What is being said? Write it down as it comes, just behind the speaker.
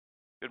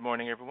Good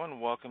morning,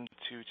 everyone. Welcome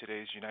to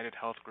today's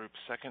UnitedHealth Group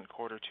second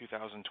quarter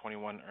 2021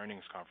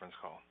 earnings conference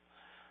call.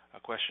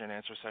 A question and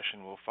answer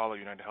session will follow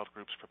UnitedHealth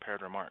Group's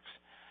prepared remarks.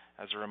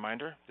 As a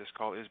reminder, this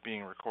call is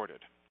being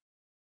recorded.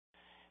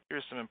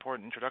 Here's some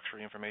important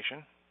introductory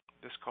information.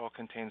 This call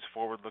contains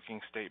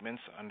forward-looking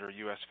statements under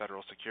U.S.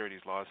 federal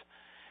securities laws.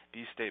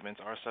 These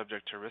statements are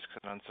subject to risks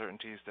and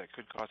uncertainties that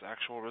could cause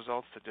actual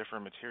results to differ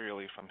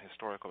materially from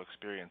historical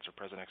experience or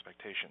present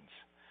expectations.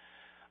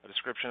 A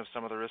description of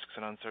some of the risks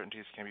and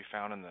uncertainties can be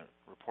found in the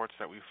reports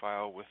that we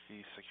file with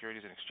the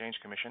Securities and Exchange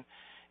Commission,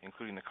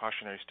 including the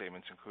cautionary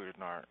statements included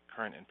in our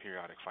current and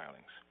periodic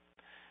filings.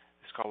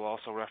 This call will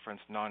also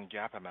reference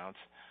non-GAAP amounts.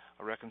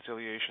 A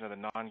reconciliation of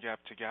the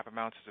non-GAAP to GAAP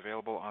amounts is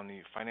available on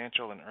the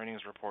Financial and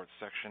Earnings Reports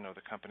section of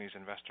the company's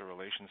Investor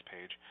Relations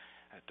page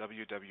at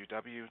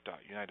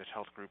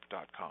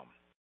www.unitedhealthgroup.com.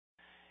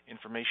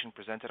 Information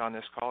presented on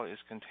this call is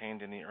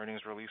contained in the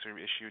earnings release we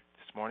issued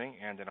this morning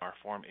and in our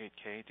Form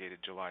 8-K dated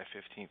July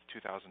 15,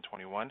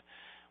 2021,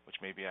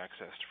 which may be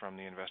accessed from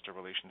the Investor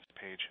Relations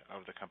page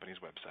of the company's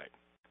website.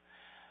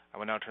 I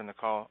will now turn the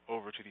call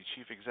over to the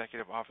Chief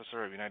Executive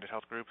Officer of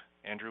UnitedHealth Group,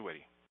 Andrew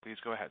Witty. Please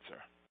go ahead,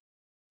 sir.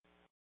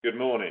 Good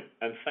morning,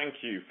 and thank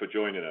you for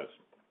joining us.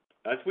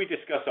 As we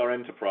discuss our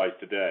enterprise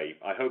today,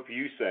 I hope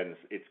you sense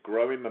its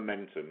growing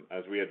momentum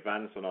as we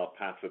advance on our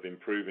path of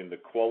improving the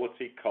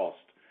quality, cost,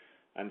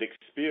 and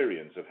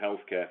experience of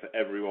healthcare for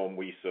everyone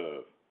we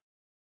serve.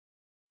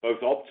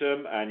 Both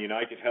Optum and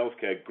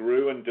UnitedHealthcare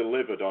grew and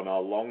delivered on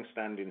our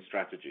long-standing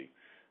strategy,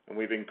 and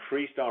we've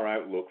increased our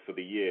outlook for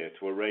the year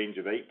to a range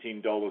of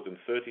 $18.30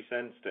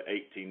 to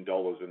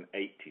 $18.80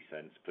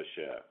 per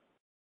share.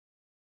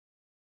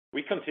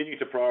 We continue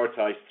to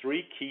prioritize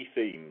three key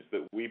themes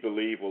that we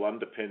believe will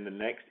underpin the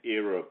next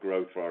era of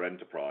growth for our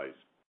enterprise.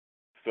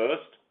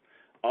 First,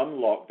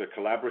 unlock the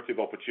collaborative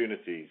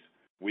opportunities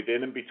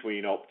within and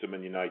between Optum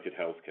and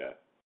UnitedHealthcare.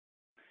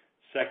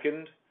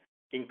 Second,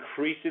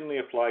 increasingly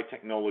apply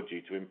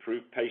technology to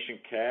improve patient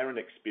care and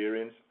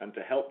experience and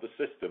to help the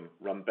system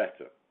run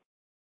better.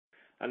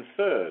 And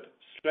third,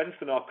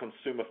 strengthen our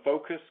consumer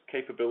focus,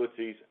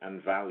 capabilities,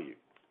 and value.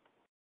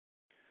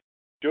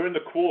 During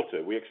the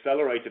quarter, we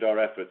accelerated our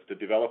efforts to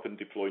develop and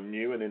deploy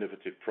new and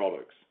innovative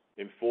products,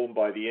 informed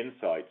by the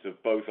insights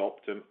of both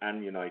Optum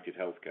and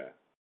UnitedHealthcare.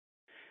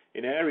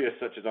 In areas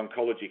such as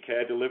oncology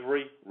care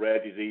delivery, rare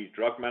disease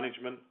drug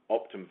management,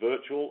 Optum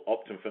Virtual,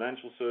 Optum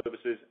Financial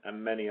Services,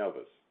 and many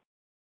others.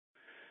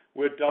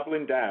 We're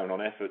doubling down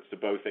on efforts to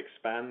both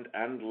expand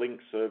and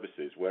link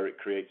services where it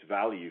creates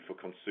value for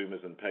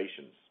consumers and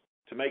patients,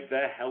 to make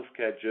their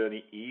healthcare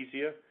journey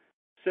easier,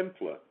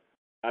 simpler,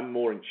 and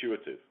more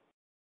intuitive.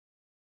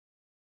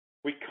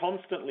 We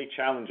constantly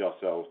challenge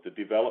ourselves to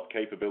develop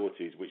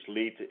capabilities which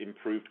lead to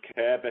improved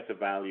care, better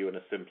value, and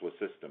a simpler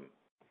system.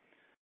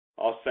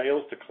 Our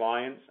sales to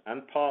clients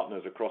and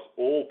partners across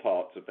all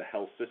parts of the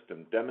health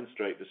system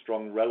demonstrate the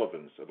strong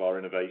relevance of our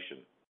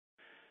innovation.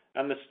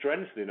 And the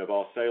strengthening of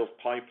our sales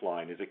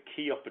pipeline is a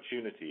key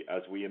opportunity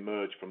as we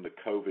emerge from the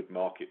COVID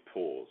market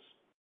pause.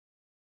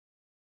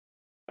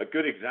 A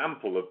good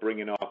example of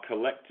bringing our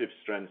collective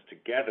strengths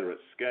together at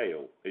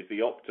scale is the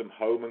Optum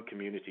Home and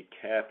Community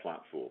Care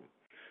platform,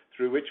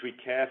 through which we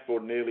care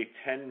for nearly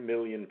 10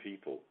 million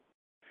people.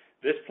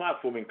 This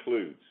platform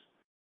includes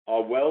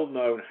our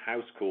well-known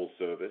house call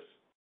service,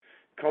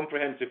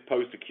 comprehensive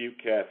post-acute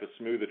care for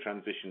smoother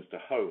transitions to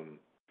home,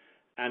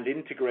 and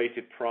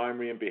integrated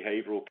primary and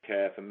behavioral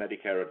care for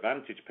Medicare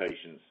Advantage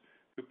patients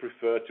who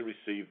prefer to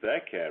receive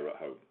their care at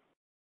home.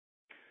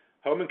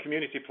 Home and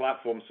community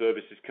platform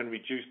services can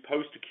reduce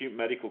post-acute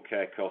medical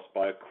care costs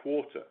by a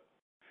quarter,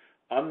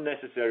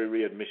 unnecessary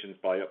readmissions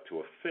by up to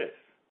a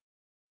fifth,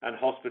 and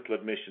hospital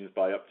admissions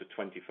by up to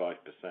 25%.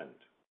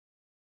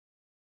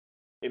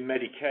 In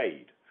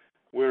Medicaid,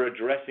 we're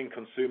addressing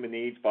consumer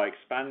needs by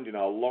expanding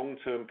our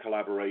long-term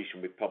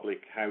collaboration with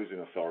public housing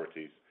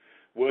authorities,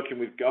 working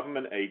with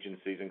government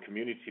agencies and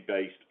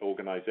community-based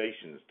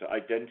organizations to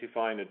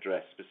identify and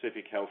address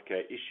specific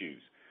healthcare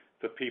issues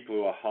for people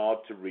who are hard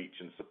to reach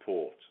and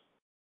support.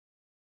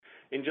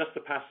 In just the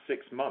past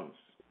 6 months,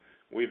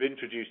 we've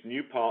introduced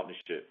new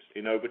partnerships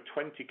in over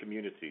 20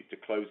 communities to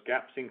close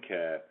gaps in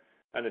care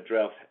and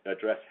address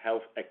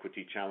health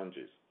equity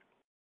challenges.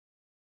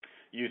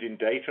 Using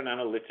data and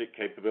analytic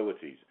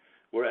capabilities,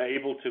 we're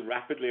able to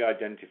rapidly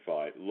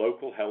identify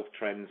local health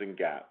trends and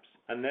gaps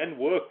and then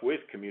work with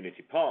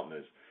community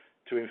partners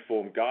to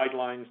inform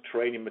guidelines,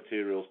 training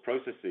materials,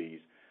 processes,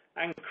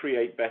 and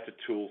create better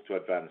tools to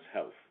advance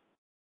health.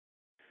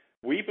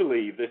 We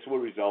believe this will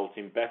result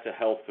in better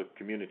health for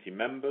community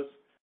members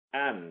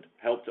and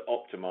help to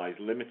optimize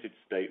limited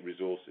state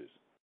resources.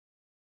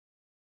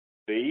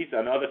 These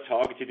and other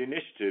targeted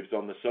initiatives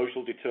on the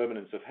social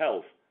determinants of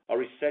health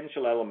are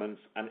essential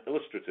elements and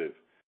illustrative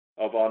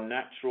of our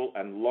natural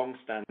and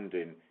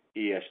long-standing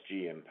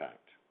ESG impact.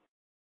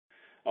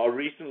 Our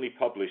recently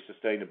published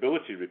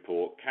sustainability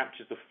report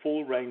captures the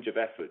full range of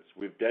efforts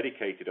we've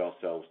dedicated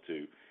ourselves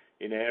to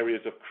in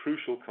areas of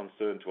crucial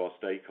concern to our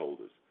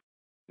stakeholders,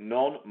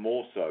 none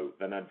more so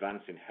than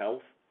advancing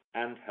health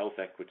and health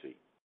equity.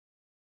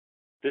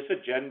 This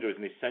agenda is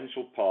an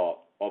essential part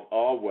of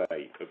our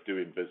way of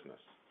doing business.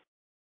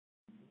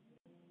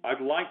 I'd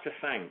like to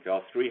thank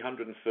our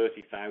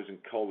 330,000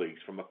 colleagues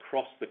from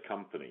across the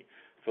company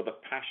for the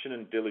passion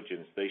and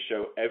diligence they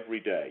show every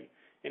day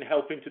in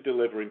helping to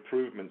deliver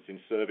improvements in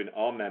serving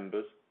our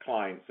members,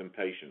 clients, and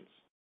patients.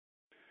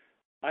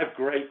 I have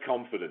great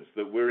confidence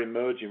that we're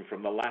emerging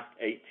from the last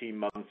 18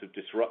 months of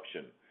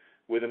disruption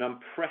with an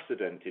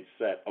unprecedented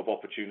set of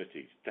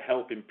opportunities to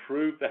help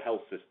improve the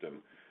health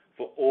system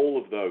for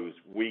all of those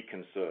we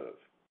can serve.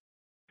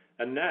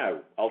 And now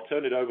I'll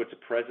turn it over to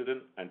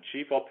President and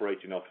Chief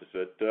Operating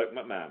Officer Dirk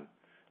McMahon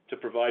to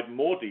provide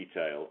more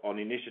detail on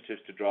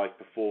initiatives to drive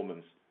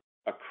performance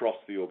across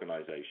the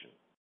organization.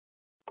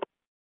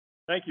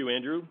 Thank you,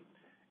 Andrew.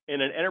 In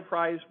an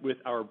enterprise with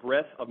our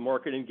breadth of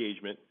market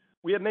engagement,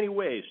 we have many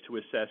ways to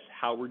assess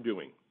how we're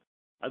doing.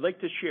 I'd like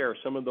to share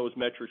some of those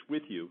metrics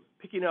with you,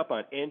 picking up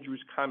on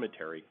Andrew's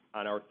commentary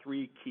on our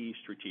three key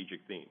strategic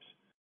themes.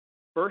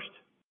 First,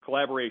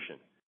 collaboration.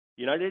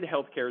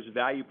 UnitedHealthcare's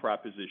value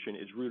proposition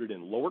is rooted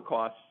in lower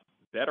costs,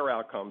 better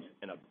outcomes,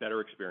 and a better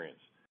experience.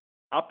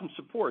 Optum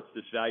supports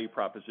this value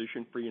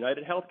proposition for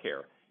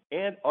UnitedHealthcare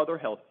and other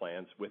health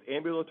plans with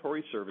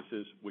ambulatory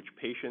services which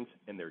patients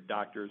and their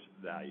doctors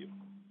value.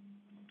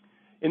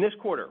 In this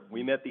quarter,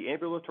 we met the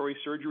ambulatory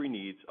surgery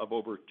needs of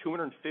over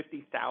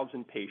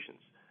 250,000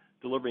 patients,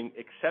 delivering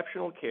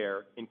exceptional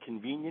care in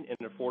convenient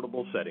and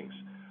affordable settings,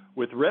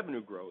 with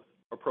revenue growth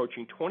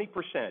approaching 20%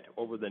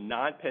 over the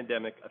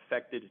non-pandemic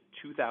affected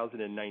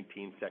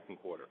 2019 second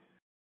quarter.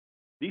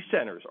 These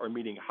centers are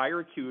meeting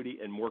higher acuity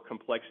and more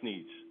complex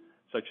needs,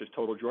 such as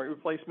total joint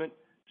replacement,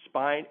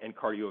 spine and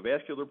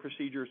cardiovascular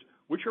procedures,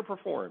 which are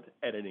performed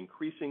at an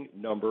increasing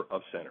number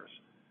of centers.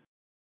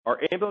 Our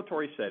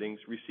ambulatory settings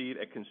receive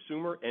a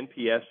consumer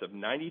NPS of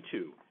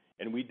 92,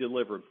 and we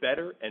deliver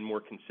better and more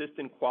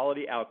consistent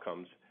quality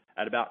outcomes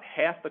at about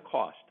half the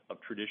cost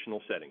of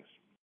traditional settings.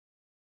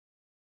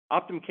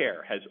 Optum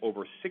Care has over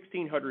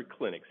 1,600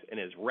 clinics and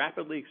is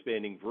rapidly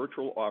expanding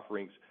virtual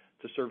offerings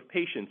to serve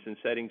patients in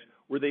settings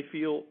where they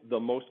feel the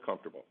most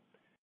comfortable,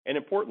 and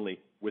importantly,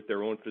 with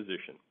their own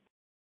physician.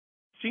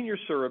 Seniors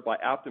served by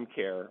Optum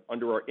Care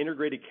under our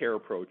integrated care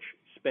approach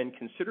spend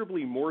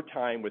considerably more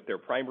time with their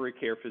primary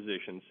care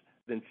physicians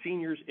than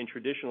seniors in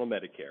traditional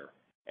Medicare,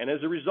 and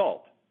as a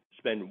result,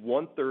 spend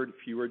 1/3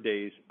 fewer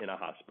days in a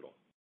hospital.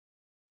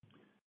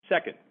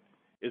 Second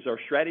is our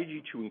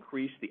strategy to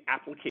increase the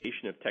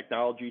application of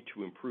technology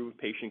to improve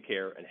patient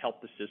care and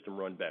help the system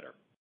run better.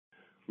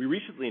 We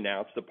recently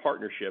announced a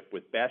partnership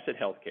with Bassett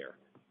Healthcare,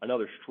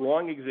 another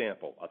strong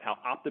example of how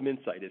Optum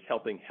Insight is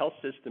helping health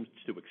systems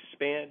to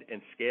expand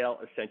and scale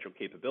essential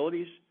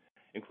capabilities,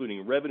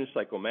 including revenue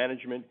cycle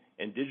management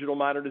and digital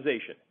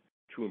modernization,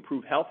 to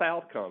improve health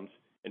outcomes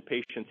and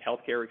patients'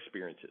 healthcare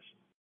experiences.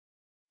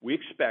 We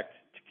expect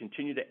to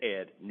continue to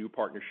add new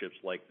partnerships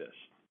like this.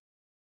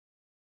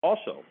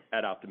 Also,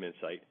 at Optum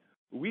Insight,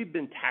 we've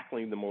been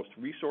tackling the most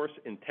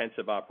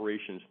resource-intensive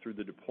operations through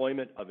the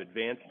deployment of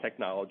advanced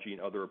technology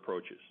and other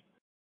approaches.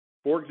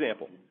 For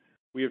example,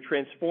 we have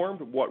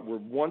transformed what were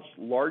once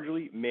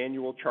largely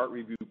manual chart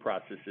review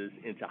processes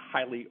into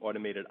highly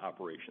automated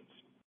operations.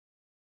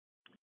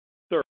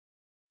 Third,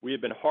 we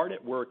have been hard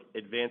at work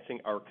advancing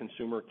our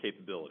consumer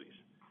capabilities.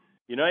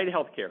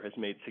 UnitedHealthcare has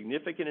made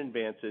significant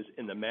advances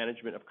in the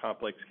management of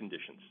complex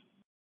conditions.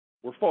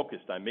 We're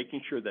focused on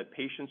making sure that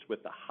patients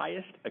with the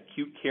highest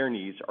acute care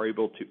needs are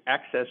able to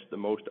access the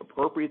most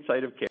appropriate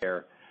site of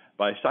care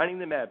by assigning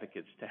them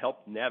advocates to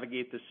help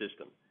navigate the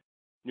system.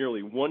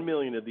 Nearly 1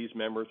 million of these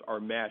members are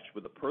matched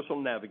with a personal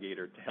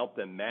navigator to help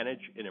them manage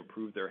and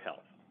improve their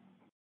health.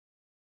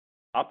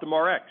 Optum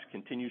Rx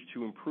continues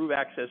to improve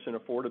access and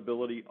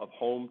affordability of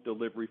home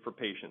delivery for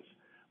patients,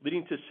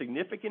 leading to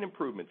significant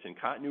improvements in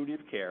continuity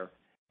of care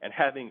and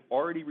having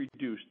already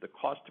reduced the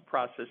cost to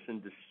process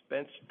and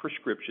dispense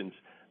prescriptions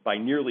by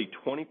nearly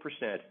 20%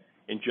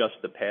 in just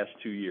the past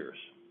 2 years.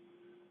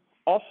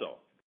 Also,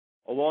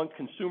 along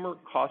consumer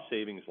cost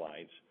savings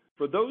lines,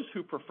 for those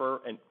who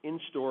prefer an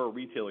in-store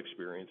retail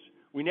experience,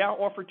 we now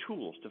offer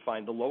tools to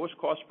find the lowest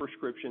cost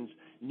prescriptions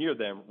near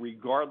them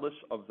regardless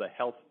of the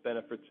health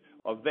benefits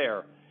of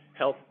their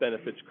health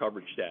benefits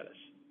coverage status.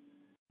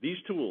 These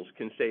tools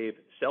can save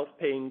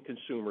self-paying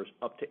consumers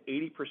up to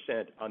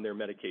 80% on their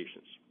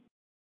medications.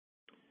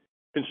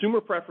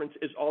 Consumer preference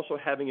is also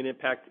having an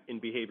impact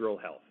in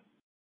behavioral health.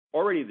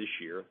 Already this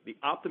year, the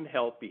Optum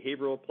Health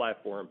behavioral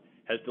platform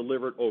has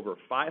delivered over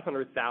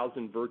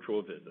 500,000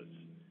 virtual visits,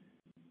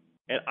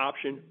 an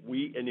option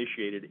we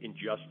initiated in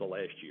just the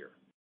last year.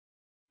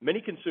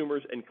 Many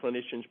consumers and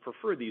clinicians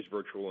prefer these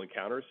virtual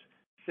encounters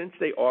since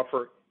they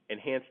offer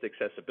enhanced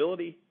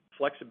accessibility,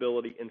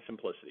 flexibility, and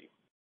simplicity.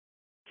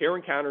 Care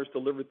encounters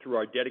delivered through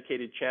our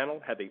dedicated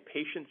channel have a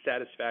patient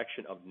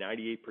satisfaction of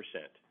 98%.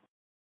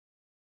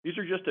 These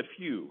are just a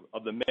few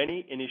of the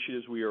many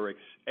initiatives we are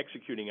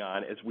executing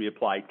on as we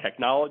apply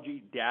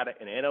technology, data,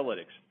 and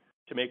analytics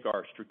to make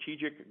our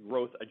strategic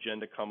growth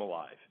agenda come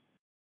alive.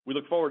 We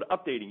look forward to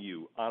updating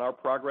you on our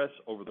progress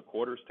over the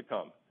quarters to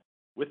come.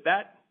 With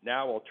that,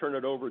 now I'll turn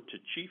it over to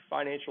Chief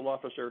Financial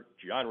Officer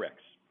John Rex.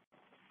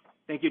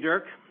 Thank you,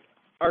 Dirk.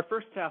 Our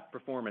first half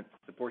performance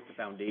supports the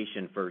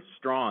foundation for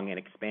strong and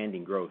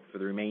expanding growth for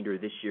the remainder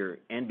of this year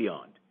and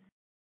beyond.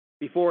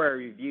 Before I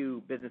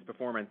review business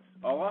performance,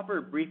 I'll offer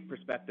brief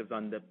perspectives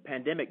on the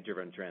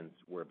pandemic-driven trends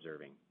we're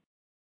observing.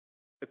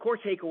 The core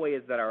takeaway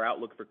is that our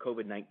outlook for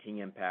COVID-19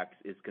 impacts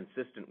is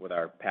consistent with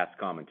our past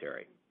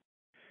commentary.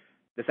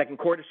 The second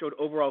quarter showed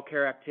overall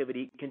care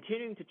activity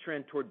continuing to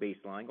trend toward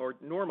baseline or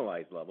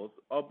normalized levels,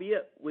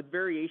 albeit with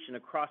variation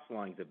across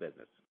lines of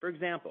business. For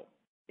example,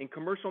 in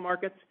commercial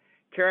markets,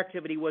 care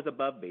activity was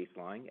above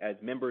baseline as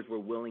members were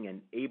willing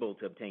and able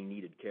to obtain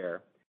needed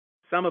care,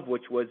 some of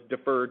which was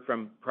deferred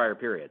from prior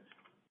periods.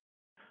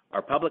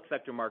 Our public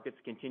sector markets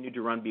continued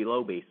to run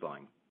below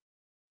baseline,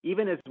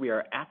 even as we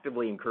are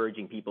actively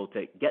encouraging people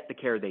to get the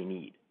care they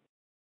need.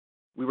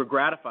 We were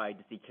gratified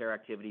to see care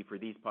activity for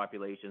these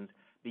populations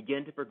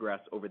begin to progress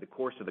over the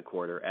course of the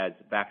quarter as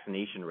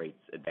vaccination rates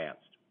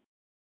advanced.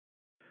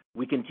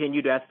 We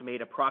continue to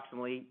estimate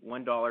approximately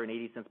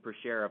 $1.80 per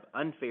share of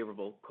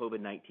unfavorable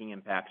COVID-19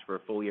 impacts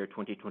for full year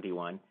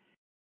 2021,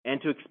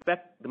 and to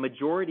expect the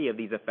majority of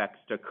these effects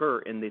to occur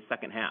in the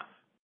second half.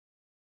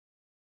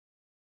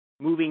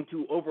 Moving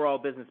to overall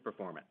business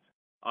performance,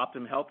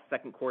 Optum Health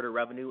second quarter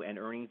revenue and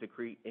earnings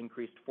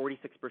increased 46%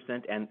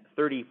 and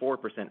 34%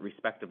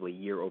 respectively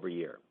year over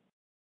year.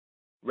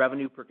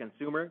 Revenue per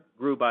consumer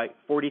grew by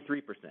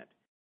 43%,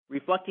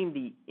 reflecting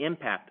the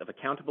impact of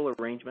accountable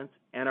arrangements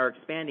and our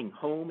expanding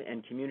home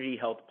and community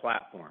health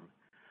platform,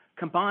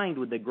 combined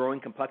with the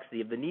growing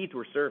complexity of the needs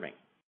we're serving.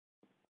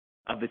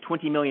 Of the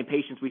 20 million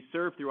patients we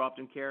serve through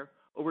Optum Care,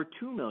 over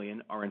 2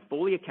 million are in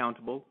fully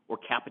accountable or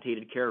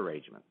capitated care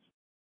arrangements,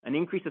 an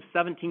increase of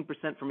 17%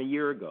 from a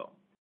year ago,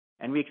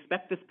 and we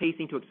expect this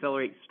pacing to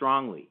accelerate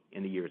strongly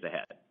in the years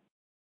ahead.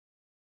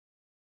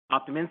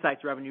 Optum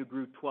Insight's revenue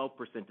grew 12%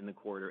 in the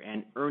quarter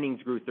and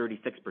earnings grew 36%,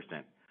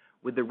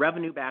 with the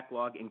revenue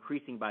backlog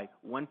increasing by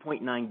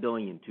 $1.9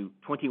 billion to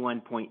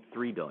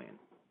 $21.3 billion.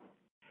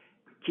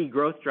 Key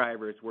growth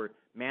drivers were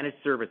managed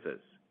services,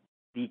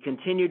 the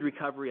continued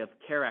recovery of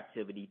care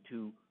activity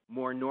to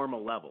more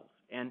normal levels,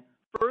 and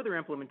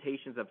further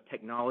implementations of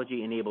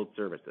technology-enabled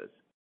services.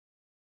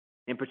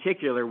 In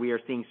particular, we are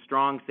seeing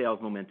strong sales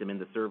momentum in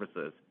the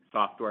services,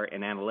 software,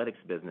 and analytics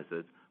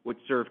businesses, which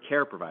serve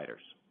care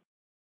providers.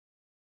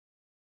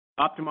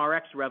 Optum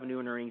Rx revenue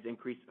and earnings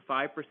increased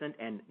 5%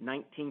 and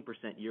 19%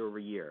 year over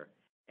year,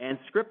 and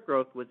script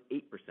growth was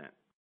 8%,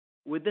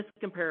 with this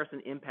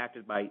comparison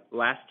impacted by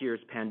last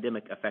year's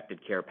pandemic-affected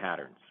care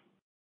patterns.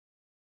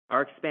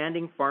 Our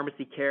expanding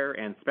pharmacy care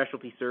and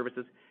specialty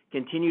services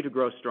continue to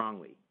grow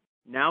strongly,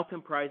 now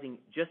comprising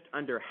just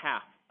under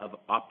half of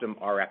Optum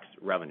Rx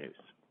revenues.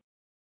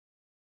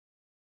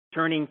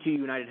 Turning to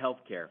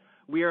UnitedHealthcare,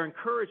 we are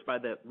encouraged by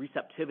the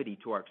receptivity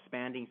to our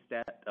expanding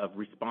set of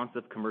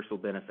responsive commercial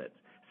benefits,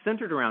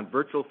 centered around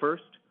virtual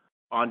first,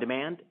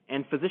 on-demand,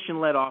 and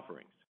physician-led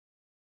offerings.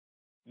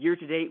 Year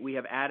to date, we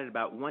have added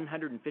about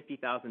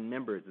 150,000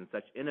 members in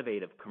such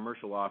innovative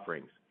commercial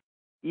offerings,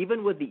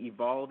 even with the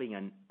evolving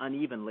and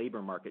uneven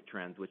labor market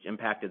trends which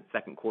impacted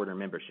second quarter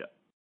membership.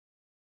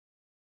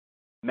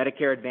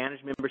 Medicare Advantage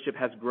membership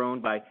has grown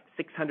by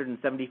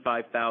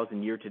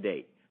 675,000 year to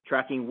date,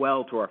 tracking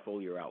well to our full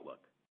year outlook.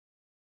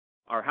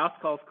 Our house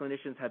calls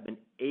clinicians have been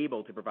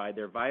able to provide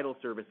their vital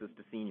services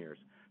to seniors,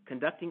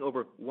 conducting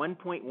over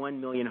 1.1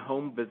 million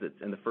home visits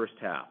in the first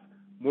half,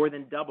 more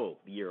than double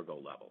the year-ago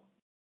level.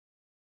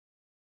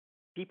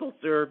 People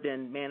served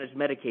in managed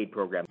Medicaid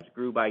programs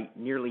grew by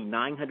nearly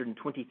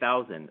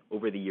 920,000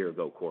 over the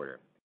year-ago quarter,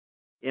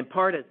 in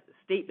part as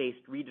state-based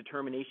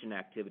redetermination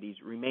activities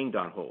remained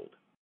on hold.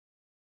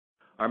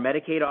 Our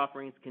Medicaid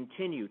offerings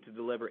continue to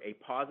deliver a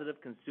positive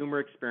consumer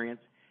experience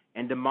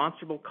and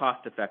demonstrable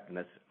cost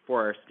effectiveness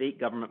for our state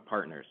government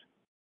partners,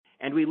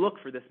 and we look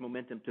for this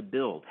momentum to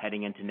build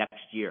heading into next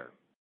year.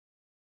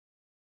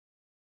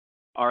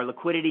 Our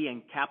liquidity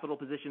and capital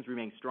positions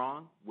remain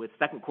strong, with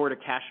second quarter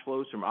cash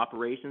flows from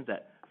operations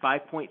at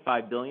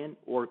 $5.5 billion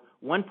or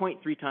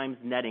 1.3 times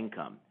net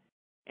income,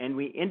 and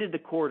we ended the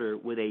quarter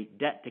with a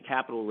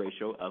debt-to-capital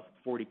ratio of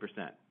 40%.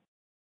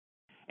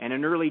 And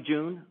in early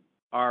June,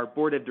 our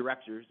board of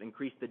directors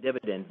increased the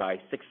dividend by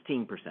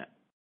 16%.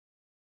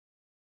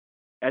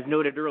 As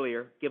noted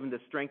earlier, given the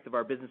strength of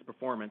our business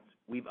performance,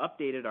 we've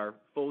updated our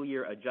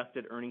full-year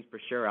adjusted earnings per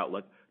share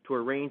outlook to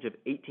a range of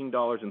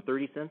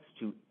 $18.30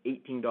 to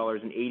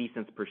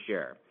 $18.80 per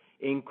share,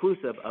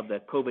 inclusive of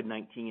the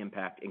COVID-19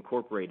 impact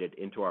incorporated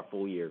into our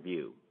full-year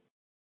view.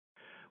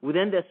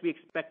 Within this, we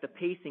expect the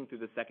pacing through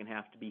the second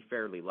half to be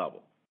fairly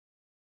level.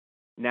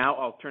 Now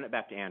I'll turn it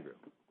back to Andrew.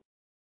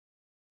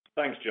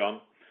 Thanks,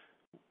 John.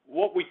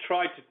 What we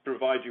try to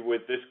provide you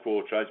with this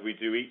quarter, as we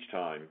do each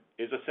time,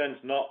 is a sense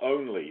not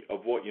only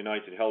of what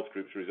UnitedHealth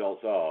Group's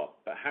results are,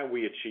 but how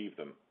we achieve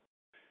them.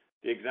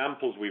 The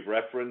examples we've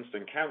referenced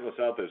and countless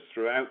others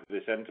throughout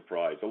this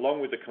enterprise,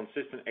 along with the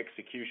consistent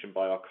execution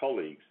by our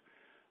colleagues,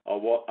 are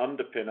what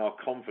underpin our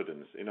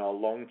confidence in our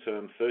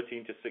long-term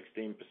 13 to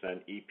 16%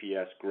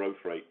 EPS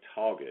growth rate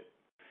target,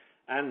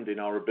 and in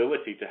our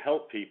ability to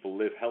help people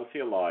live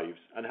healthier lives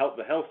and help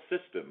the health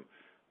system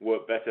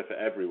work better for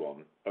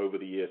everyone over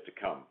the years to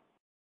come.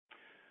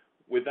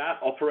 With that,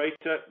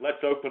 operator,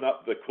 let's open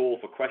up the call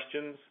for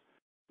questions.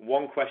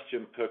 One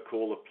question per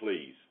caller,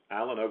 please.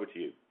 Alan, over to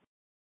you.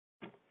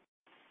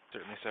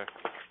 Certainly, sir.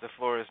 The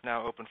floor is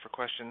now open for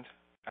questions.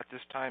 At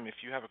this time, if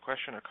you have a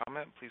question or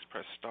comment, please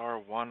press star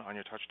 1 on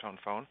your touch-tone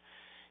phone.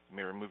 You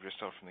may remove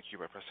yourself from the queue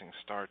by pressing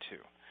star 2.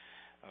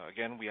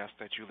 Again, we ask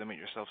that you limit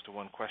yourselves to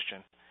one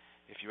question.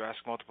 If you ask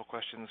multiple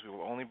questions, we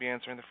will only be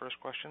answering the first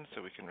question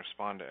so we can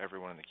respond to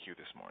everyone in the queue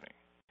this morning.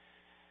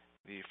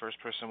 The first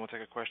person we'll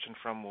take a question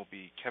from will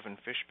be Kevin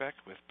Fischbeck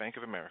with Bank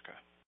of America.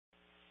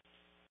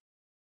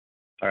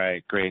 All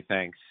right, great,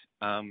 thanks.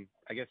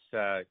 I guess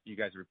you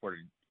guys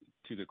reported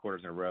 2 good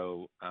quarters in a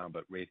row,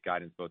 but raised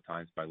guidance both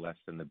times by less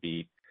than the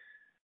beat.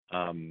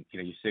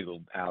 You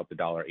signaled out the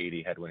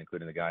 $1.80 headwind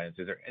included in the guidance.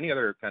 Is there any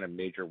other kind of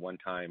major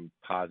one-time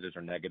positives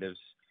or negatives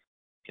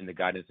in the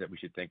guidance that we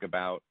should think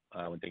about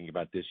when thinking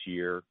about this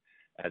year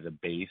as a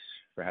base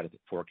for how to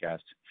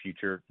forecast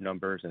future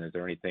numbers? And is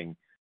there anything,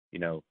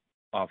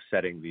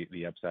 offsetting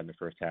the upside in the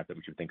first half that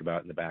we should think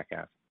about in the back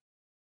half?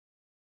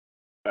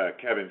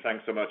 Kevin,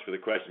 thanks so much for the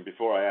question.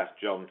 Before I ask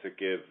John to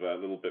give a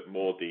little bit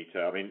more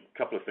detail, a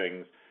couple of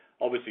things.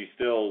 Obviously,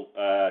 still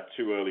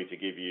too early to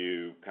give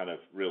you kind of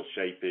real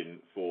shaping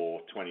for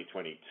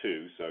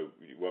 2022, so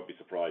you won't be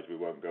surprised we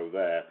won't go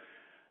there.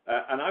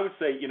 And I would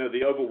say,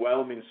 the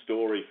overwhelming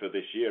story for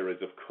this year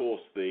is, of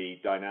course, the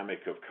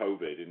dynamic of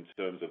COVID in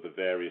terms of the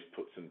various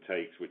puts and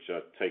takes which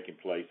are taking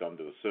place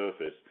under the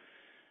surface.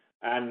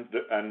 And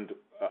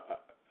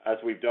as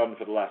we've done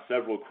for the last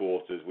several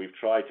quarters, we've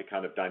tried to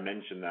kind of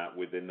dimension that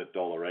within the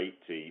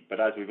 $1.80. But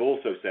as we've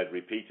also said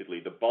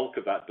repeatedly, the bulk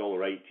of that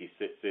 $1.80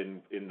 sits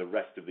in the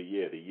rest of the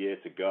year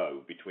to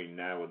go between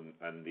now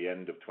and the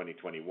end of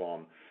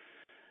 2021.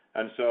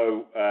 And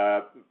so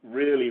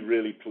really,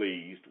 really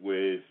pleased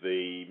with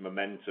the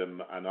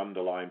momentum and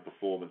underlying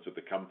performance of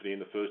the company in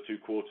the first 2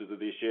 quarters of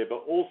this year,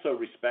 but also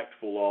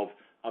respectful of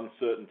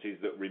uncertainties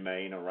that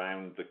remain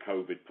around the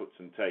COVID puts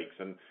and takes.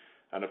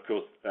 And of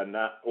course, and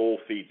that all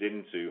feeds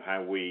into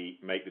how we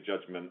make the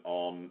judgment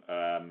on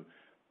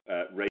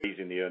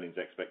raising the earnings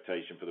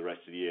expectation for the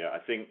rest of the year. I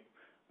think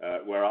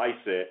where I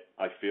sit,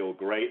 I feel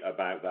great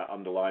about that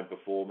underlying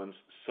performance.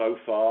 So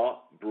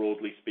far,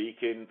 broadly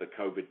speaking, the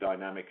COVID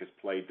dynamic has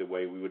played the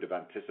way we would have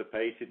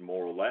anticipated,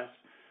 more or less.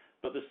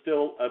 But there's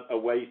still a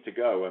ways to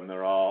go, and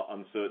there are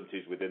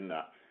uncertainties within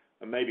that.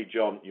 And maybe,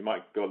 John, you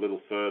might go a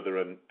little further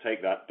and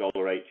take that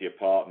 $1.80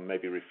 apart and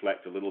maybe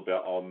reflect a little bit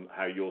on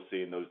how you're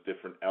seeing those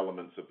different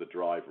elements of the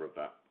driver of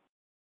that.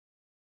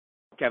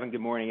 Kevin,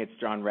 good morning. It's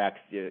John Rex.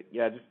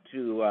 Yeah, just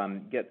to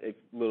get a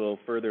little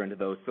further into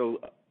those. So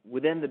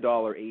within the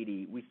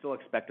 $1.80, we still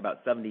expect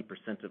about 70%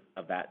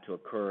 of that to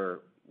occur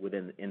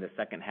in the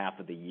second half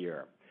of the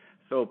year.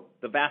 So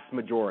the vast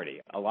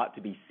majority, a lot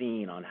to be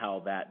seen on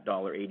how that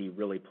 $1.80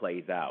 really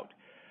plays out.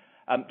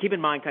 Keep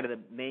in mind kind of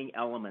the main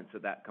elements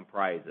that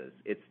comprises.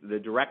 It's the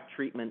direct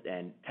treatment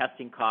and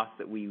testing costs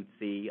that we would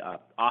see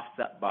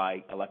offset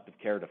by elective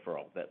care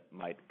deferral that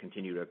might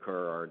continue to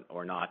occur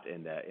or not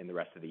in the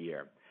rest of the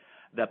year.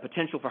 The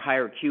potential for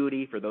higher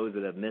acuity for those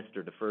that have missed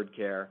or deferred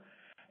care,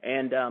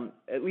 and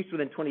at least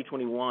within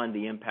 2021,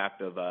 the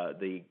impact of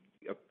the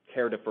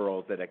care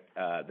deferrals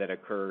that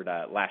occurred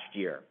last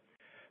year.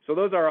 So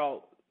those are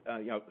all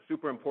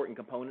super important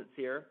components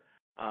here.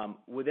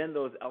 Within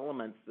those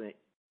elements,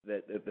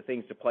 the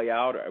things to play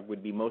out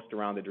would be most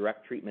around the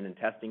direct treatment and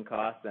testing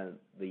costs and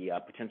the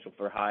potential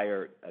for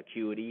higher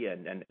acuity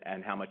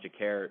and how much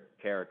care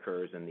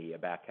occurs in the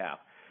back half.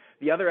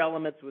 The other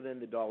elements within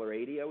the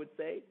 $1.80, I would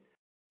say,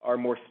 are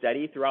more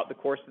steady throughout the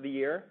course of the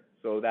year.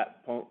 So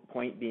that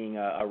point being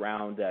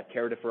around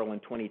care deferral in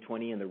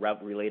 2020 and the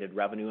related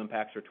revenue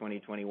impacts for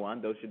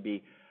 2021, those should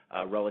be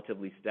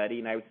relatively steady.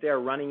 And I would say are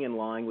running in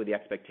line with the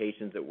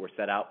expectations that were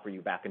set out for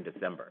you back in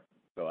December.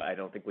 So I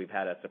don't think we've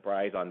had a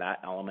surprise on that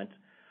element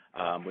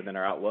within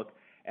our outlook.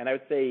 And I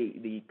would say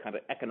the kind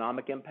of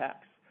economic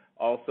impacts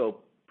also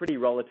pretty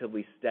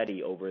relatively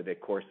steady over the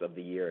course of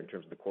the year in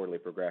terms of the quarterly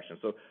progression.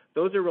 So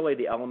those are really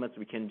the elements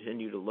we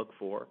continue to look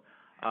for.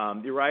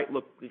 You're right.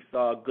 Look, we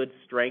saw good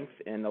strength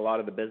in a lot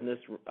of the business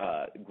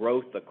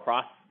growth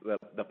across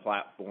the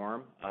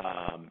platform.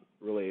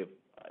 Really,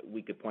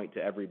 we could point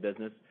to every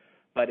business,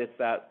 but it's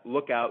that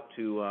look out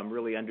to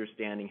really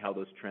understanding how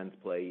those trends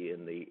play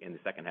in the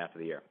second half of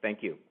the year.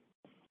 Thank you.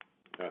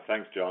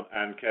 Thanks, John.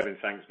 And Kevin,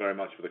 thanks very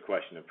much for the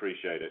question.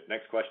 Appreciate it.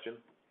 Next question.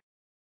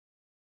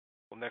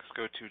 We'll next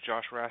go to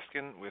Josh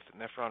Raskin with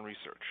Nephron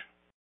Research.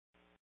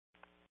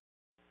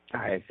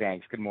 Hi,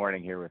 thanks. Good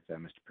morning here with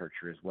Mr.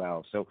 Percher as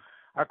well. So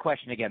our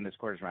question again this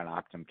quarter is around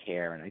Optum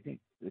Care, and I think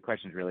the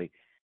question is really,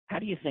 how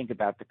do you think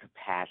about the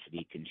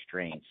capacity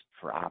constraints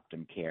for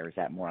Optum Care? Is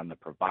that more on the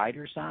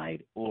provider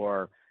side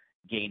or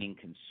gaining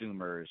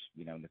consumers,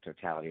 in the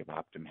totality of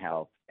Optum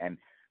Health? And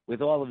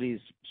with all of these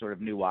sort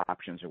of new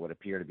options or what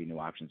appear to be new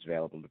options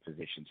available to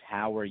physicians,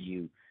 how are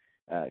you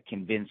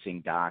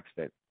convincing docs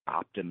that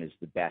Optum is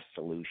the best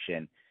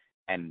solution?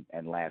 And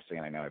lastly,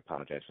 and I know I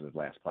apologize for the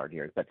last part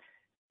here, but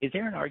is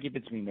there an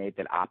argument to be made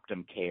that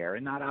Optum Care,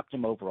 and not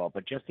Optum overall,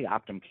 but just the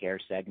Optum Care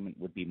segment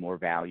would be more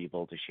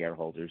valuable to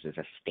shareholders as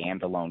a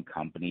standalone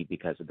company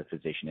because of the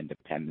physician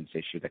independence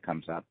issue that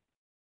comes up?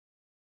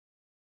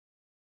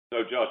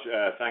 So, Josh,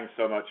 thanks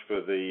so much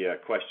for the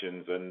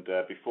questions. And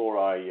before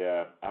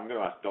I'm going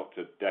to ask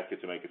Dr. Decker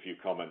to make a few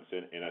comments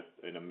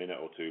in a minute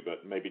or two,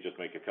 but maybe just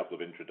make a couple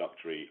of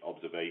introductory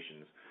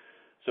observations.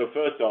 So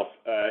first off,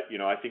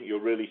 I think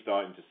you're really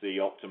starting to see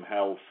Optum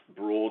Health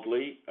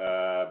broadly,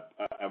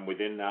 and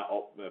within that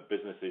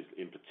businesses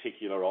in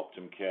particular,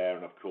 Optum Care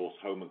and of course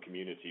Home and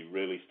Community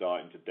really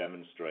starting to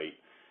demonstrate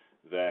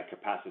their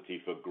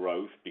capacity for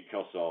growth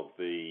because of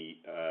the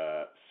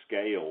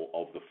scale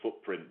of the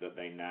footprint that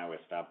they now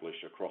establish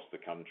across the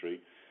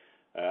country.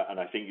 And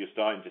I think you're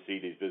starting to see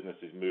these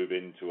businesses move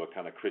into a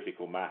kind of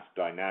critical mass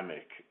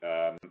dynamic.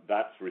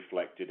 That's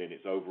reflected in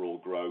its overall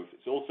growth.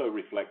 It's also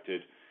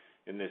reflected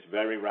in this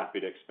very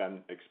rapid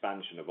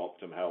expansion of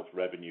Optum Health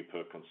revenue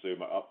per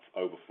consumer, up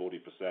over 40%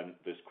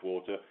 this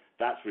quarter.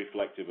 That's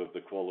reflective of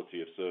the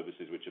quality of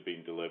services which are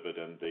being delivered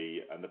and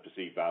the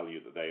perceived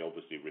value that they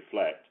obviously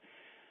reflect.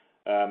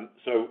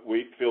 So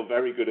we feel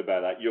very good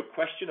about that. Your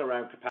question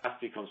around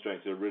capacity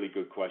constraints is a really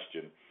good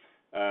question.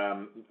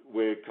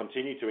 We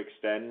continue to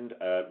extend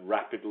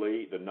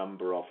rapidly the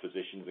number of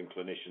physicians and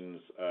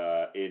clinicians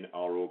in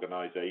our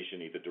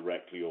organization, either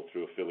directly or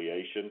through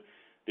affiliation.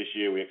 This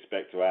year we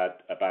expect to add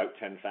about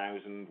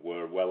 10,000.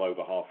 We're well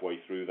over halfway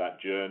through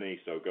that journey,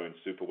 so going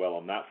super well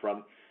on that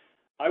front.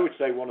 I would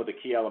say one of the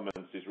key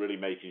elements is really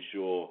making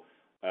sure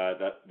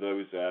that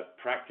those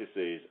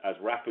practices, as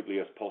rapidly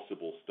as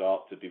possible,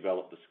 start to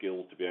develop the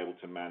skills to be able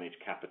to manage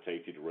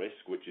capitated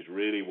risk, which is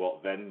really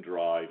what then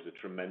drives a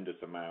tremendous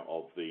amount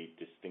of the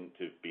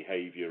distinctive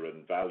behavior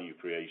and value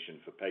creation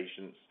for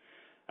patients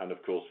and,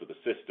 of course, for the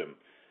system.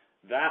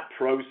 That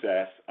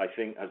process, I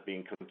think, has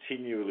been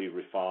continually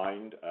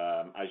refined.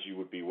 As you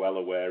would be well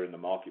aware in the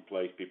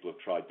marketplace, people have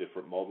tried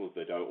different models.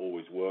 They don't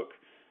always work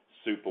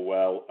super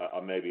well.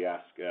 I'll maybe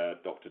ask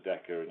Dr.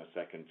 Decker in a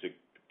second to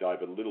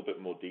dive a little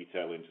bit more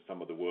detail into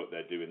some of the work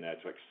they're doing there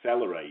to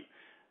accelerate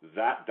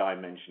that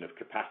dimension of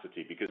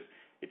capacity, because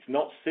it's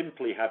not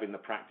simply having the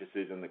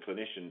practices and the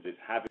clinicians, it's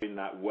having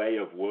that way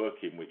of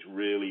working which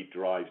really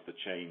drives the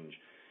change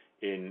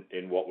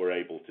in what we're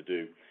able to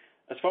do.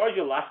 As far as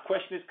your last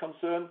question is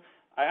concerned,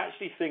 I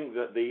actually think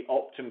that the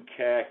Optum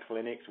Care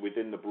clinics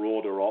within the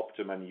broader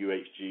Optum and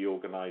UHG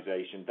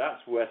organization,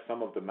 that's where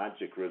some of the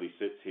magic really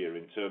sits here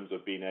in terms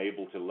of being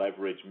able to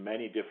leverage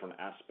many different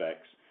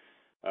aspects.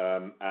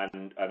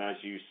 And as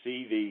you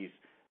see these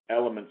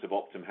elements of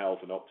Optum Health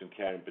and Optum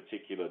Care in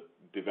particular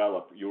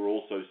develop, you're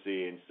also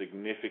seeing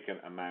significant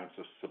amounts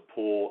of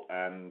support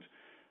and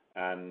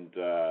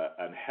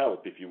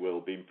help, if you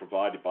will, being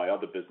provided by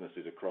other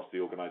businesses across the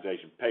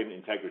organization. Payment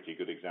integrity,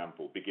 good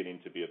example, beginning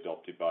to be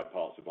adopted by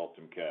parts of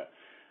Optum Care.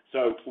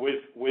 So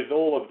with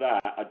all of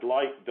that, I'd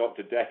like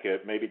Dr. Decker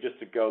maybe just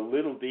to go a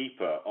little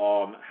deeper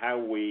on how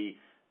we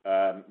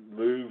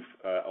move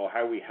or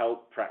how we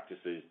help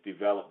practices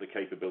develop the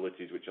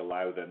capabilities which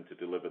allow them to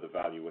deliver the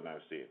value we're now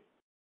seeing.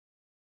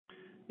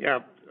 Yeah,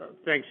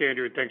 thanks,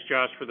 Andrew. Thanks,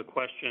 Josh, for the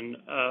question.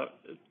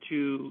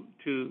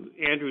 To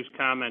Andrew's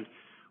comment,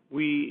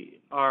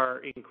 we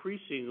are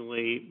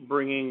increasingly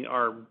bringing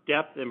our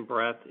depth and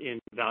breadth in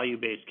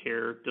value-based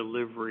care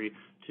delivery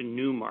to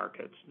new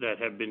markets that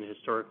have been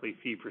historically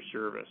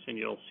fee-for-service. And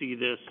you'll see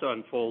this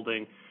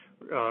unfolding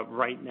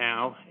right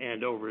now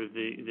and over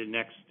the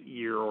next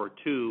year or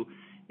two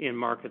in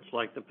markets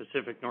like the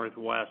Pacific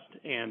Northwest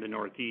and the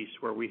Northeast,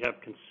 where we've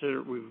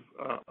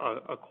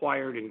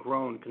acquired and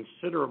grown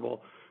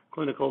considerable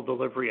clinical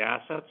delivery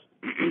assets,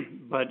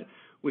 but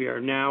we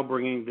are now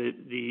bringing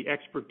the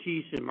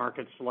expertise in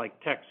markets like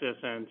Texas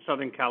and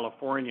Southern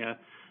California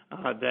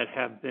that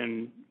have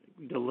been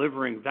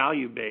delivering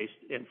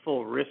value-based and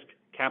full risk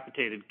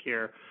capitated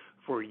care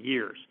for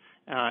years.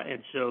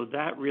 And so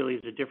that really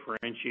is a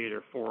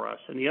differentiator for us.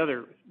 And the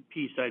other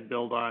piece I'd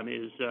build on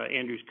is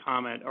Andrew's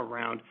comment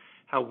around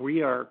how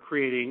we are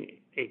creating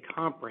a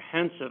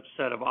comprehensive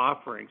set of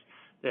offerings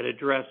that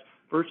address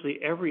virtually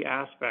every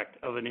aspect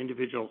of an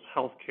individual's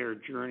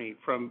healthcare journey,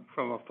 from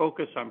a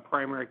focus on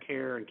primary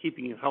care and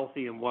keeping you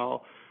healthy and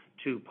well,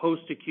 to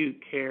post-acute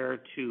care,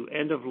 to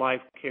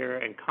end-of-life care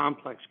and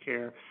complex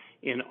care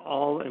in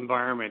all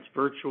environments,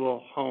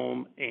 virtual,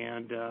 home,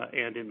 and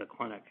in the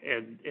clinic.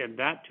 And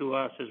that, to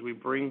us, as we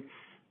bring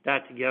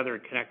that together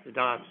and connect the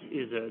dots,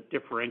 is a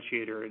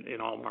differentiator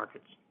in all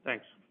markets.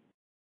 Thanks.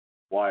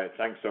 Wyatt,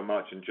 thanks so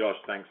much. And Josh,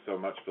 thanks so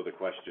much for the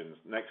questions.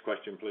 Next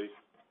question, please.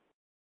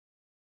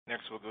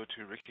 Next, we'll go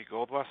to Ricky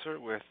Goldwasser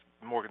with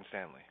Morgan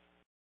Stanley.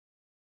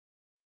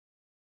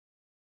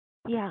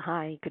 Yeah,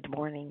 hi, good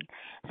morning.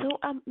 So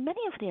many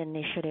of the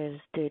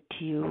initiatives that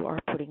you are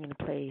putting in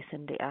place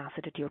and the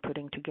assets that you're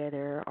putting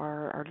together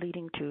are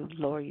leading to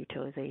lower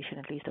utilization,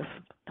 at least of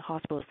the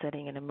hospital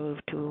setting, and a move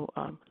to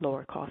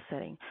lower cost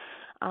setting.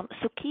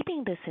 So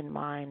keeping this in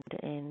mind,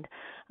 and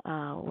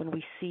when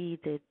we see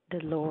the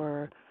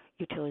lower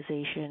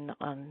utilization,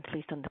 at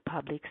least on the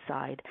public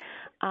side.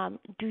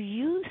 Do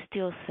you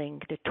still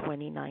think that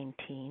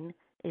 2019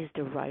 is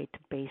the right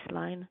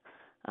baseline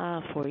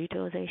for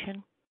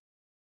utilization?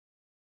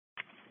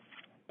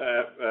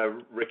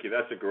 Ricky,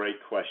 that's a great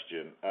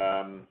question.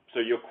 So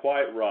you're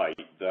quite right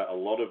that a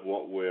lot of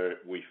what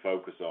we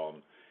focus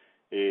on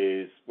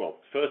is, well,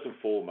 first and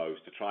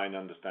foremost, to try and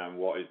understand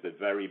what is the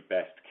very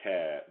best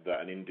care that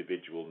an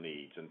individual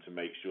needs and to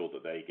make sure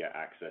that they get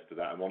access to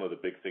that. And one of the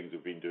big things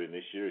we've been doing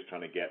this year is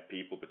trying to get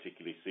people,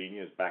 particularly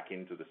seniors, back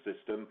into the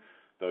system,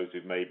 those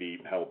who've maybe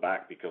held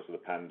back because of the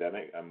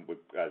pandemic. And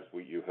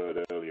you heard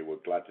earlier, we're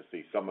glad to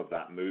see some of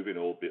that moving,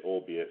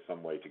 albeit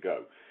some way to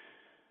go.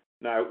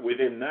 Now,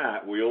 within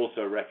that, we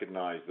also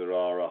recognize there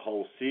are a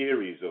whole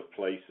series of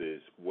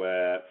places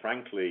where,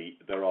 frankly,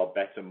 there are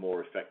better,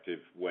 more effective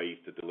ways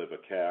to deliver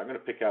care. I'm going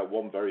to pick out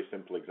one very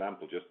simple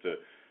example just to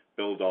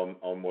build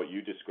on what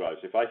you described.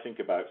 So if I think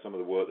about some of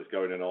the work that's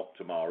going on in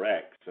Optum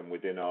Rx and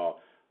within our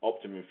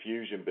Optum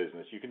Infusion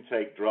business, you can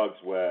take drugs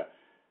where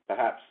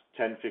perhaps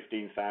 $10,000,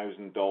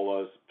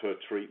 $15,000 per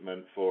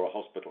treatment for a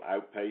hospital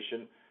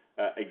outpatient,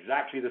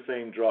 exactly the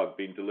same drug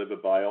being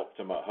delivered by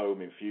Optum at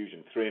Home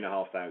Infusion,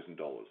 $3,500.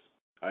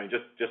 I mean,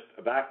 just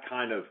that's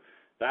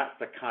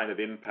the kind of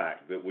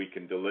impact that we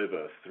can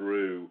deliver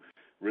through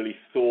really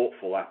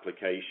thoughtful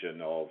application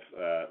of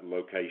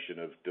location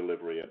of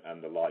delivery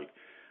and the like.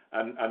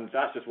 And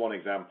that's just one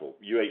example.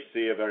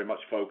 UHC are very much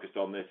focused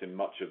on this in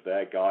much of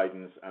their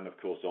guidance, and of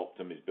course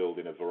Optum is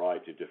building a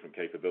variety of different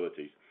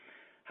capabilities.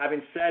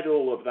 Having said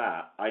all of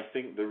that, I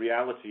think the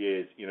reality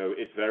is,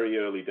 it's very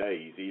early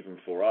days, even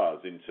for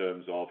us, in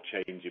terms of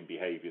changing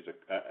behaviors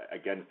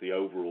against the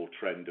overall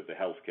trend of the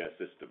healthcare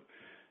system.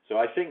 So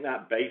I think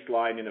that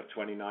baselining of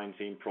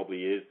 2019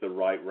 probably is the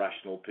right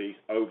rational piece.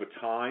 Over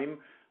time,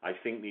 I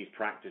think these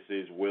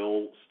practices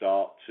will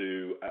start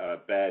to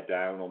bear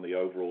down on the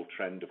overall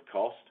trend of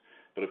cost.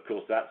 But of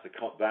course,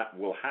 that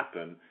will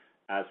happen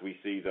as we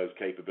see those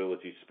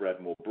capabilities spread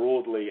more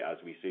broadly, as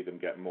we see them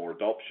get more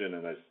adoption,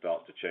 and as it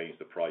starts to change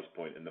the price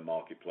point in the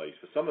marketplace.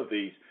 For some of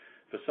these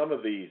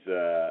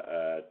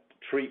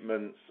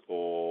treatments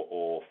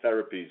or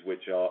therapies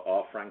which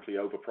are frankly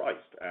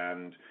overpriced.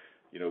 And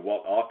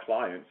what our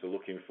clients are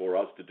looking for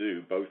us to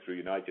do, both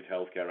through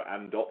UnitedHealthcare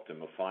and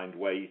Optum, are find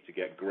ways to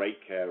get great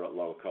care at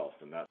lower cost,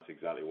 and that's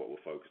exactly what we're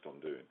focused on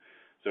doing.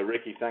 So,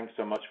 Ricky, thanks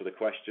so much for the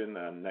question.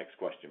 And next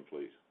question,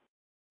 please.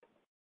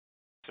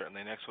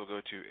 Certainly. Next, we'll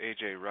go to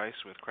A.J. Rice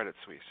with Credit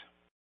Suisse.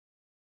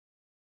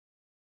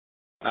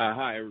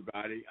 Hi,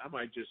 everybody. I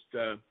might just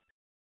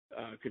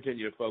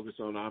continue to focus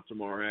on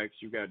Optum Rx.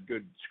 You've got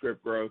good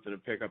script growth and a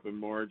pickup in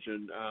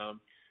margin.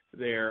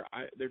 There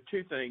are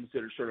two things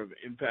that are sort of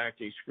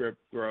impacting script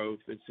growth,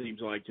 it seems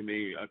like to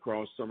me,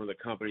 across some of the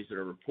companies that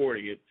are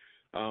reporting it.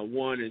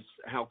 One is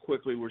how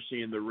quickly we're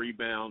seeing the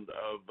rebound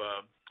of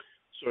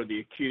sort of the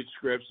acute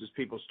scripts as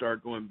people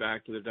start going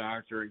back to the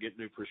doctor and get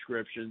new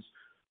prescriptions.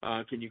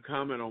 Can you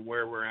comment on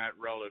where we're at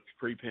relative to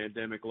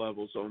pre-pandemic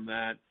levels on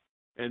that?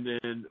 And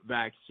then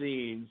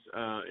vaccines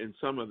in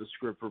some of the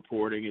script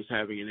reporting is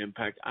having an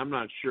impact. I'm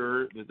not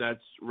sure that that's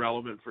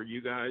relevant for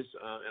you guys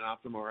in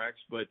Optum Rx,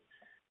 but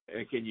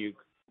can you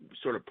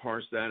sort of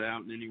parse that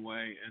out in any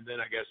way? And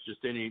then I guess just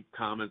any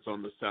comments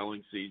on the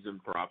selling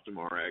season for Optum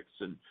Rx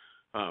and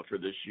for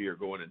this year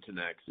going into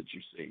next that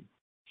you see.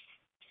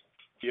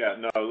 Yeah,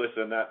 no,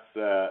 listen, that's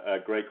a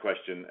great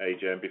question,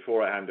 AJ. And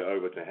before I hand it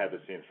over to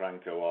Heather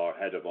Cianfranco, our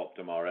head of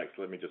Optum Rx,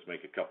 let me just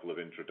make a couple of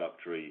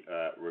introductory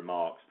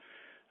remarks.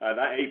 That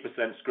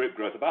 8% script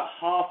growth, about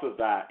half of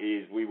that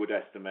is, we would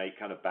estimate,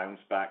 kind of bounce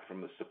back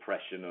from the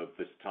suppression of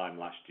this time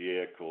last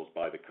year caused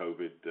by the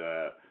COVID,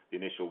 the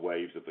initial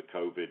waves of the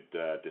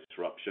COVID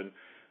disruption.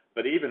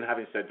 But even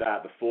having said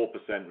that, the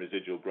 4%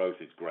 residual growth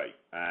is great.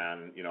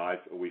 And,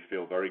 we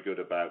feel very good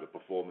about the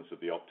performance of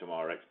the Optum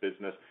Rx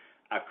business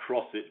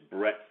across its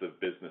breadth of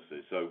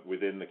businesses. So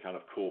within the kind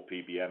of core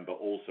PBM, but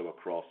also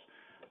across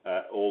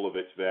all of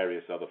its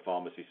various other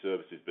pharmacy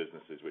services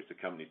businesses, which the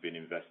company's been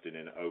investing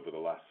in over the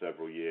last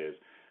several years.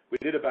 We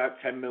did about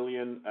 10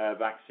 million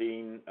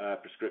vaccine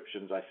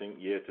prescriptions, I think,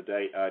 year to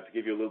date. To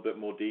give you a little bit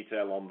more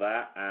detail on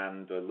that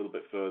and a little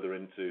bit further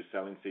into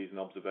selling season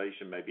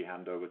observation, maybe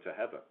hand over to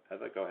Heather.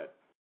 Heather, go ahead.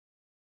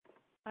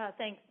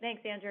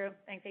 Thanks, Andrew.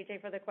 Thanks,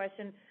 AJ, for the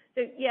question.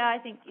 So, yeah,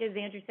 I think, as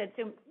Andrew said,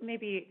 so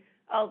maybe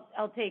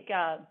I'll take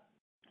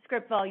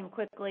script volume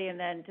quickly, and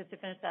then just to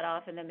finish that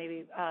off, and then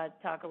maybe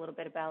talk a little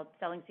bit about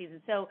selling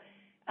season. So,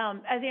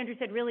 as Andrew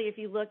said, really, if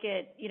you look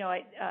at,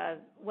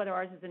 whether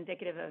ours is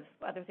indicative of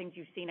other things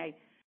you've seen,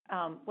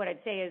 what I'd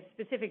say is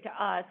specific to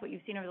us, what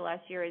you've seen over the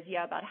last year is,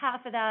 about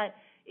half of that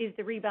is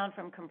the rebound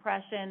from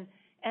compression,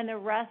 and the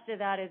rest of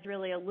that is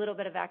really a little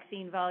bit of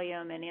vaccine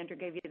volume, and Andrew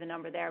gave you the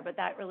number there, but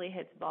that really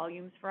hits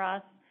volumes for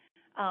us,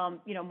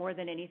 more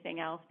than anything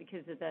else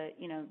because of the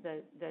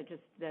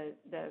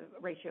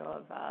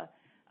ratio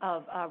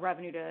of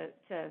revenue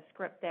to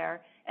script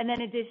there. And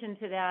then in addition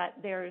to that,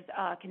 there's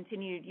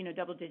continued,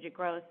 double-digit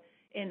growth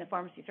in the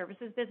pharmacy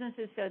services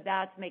businesses. So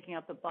that's making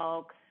up the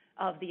bulk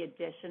of the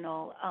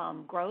additional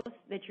growth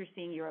that you're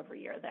seeing year over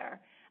year there.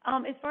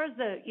 As far as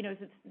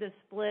the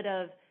split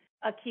of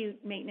acute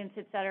maintenance,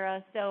 et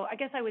cetera, so I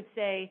guess I would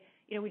say,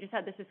 we just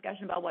had this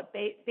discussion about what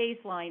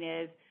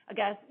baseline is. I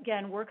guess,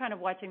 again, we're kind of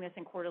watching this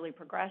in quarterly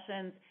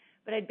progressions,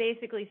 but I'd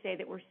basically say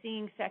that we're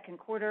seeing second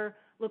quarter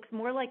looks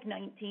more like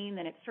 19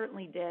 than it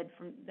certainly did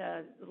from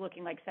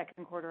looking like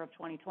second quarter of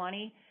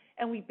 2020.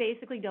 And we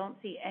basically don't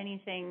see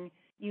anything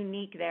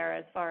unique there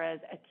as far as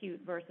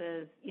acute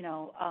versus,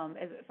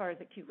 as far as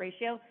acute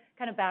ratio,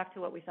 kind of back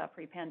to what we saw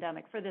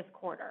pre-pandemic for this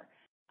quarter.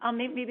 Let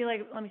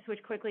me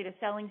switch quickly to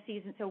selling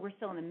season. So we're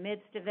still in the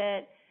midst of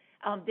it.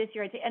 This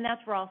year, I'd say, and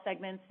that's for all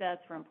segments.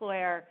 That's for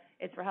employer,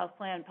 it's for health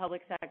plan,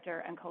 public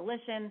sector, and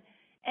coalition.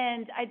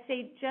 And I'd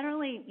say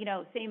generally,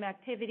 same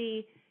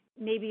activity,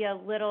 maybe a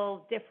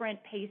little different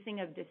pacing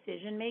of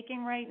decision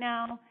making right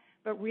now,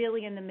 but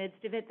really in the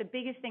midst of it. The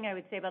biggest thing I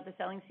would say about the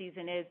selling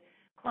season is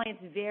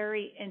clients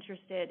very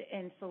interested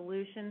in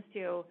solutions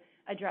to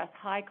address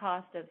high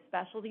cost of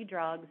specialty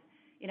drugs,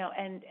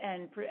 and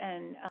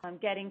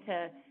getting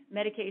to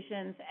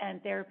medications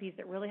and therapies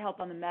that really help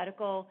on the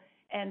medical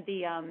and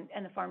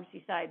the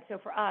pharmacy side. So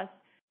for us,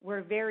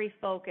 we're very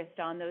focused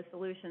on those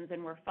solutions,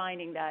 and we're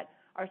finding that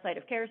our site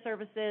of care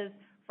services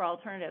for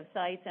alternative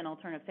sites and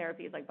alternative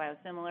therapies like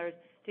biosimilars,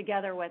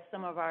 together with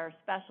some of our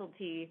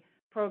specialty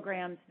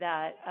programs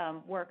that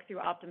work through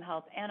Optum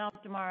Health and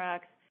Optum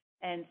Rx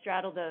and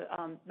straddle the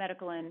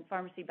medical and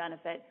pharmacy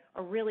benefit,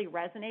 are really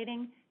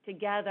resonating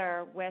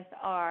together with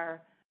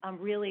our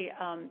really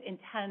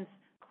intense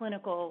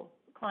clinical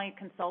client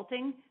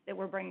consulting that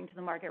we're bringing to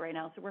the market right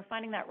now. So we're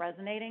finding that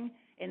resonating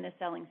in this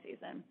selling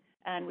season,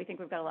 and we think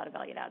we've got a lot of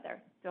value to add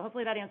there. So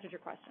hopefully that answers your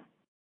question.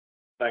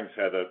 Thanks,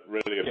 Heather.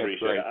 Really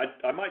appreciate it.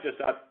 I might just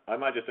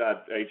add,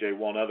 AJ,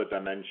 one other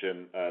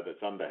dimension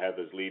that's under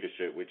Heather's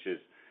leadership, which is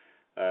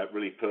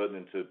really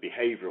pertinent to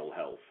behavioral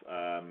health.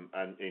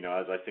 And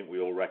as I think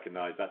we all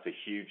recognize, that's a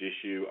huge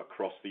issue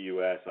across the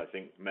U.S. I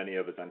think many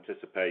of us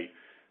anticipate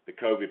the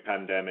COVID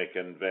pandemic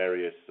and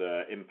various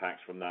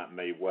impacts from that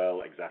may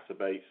well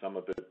exacerbate some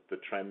of the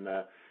trend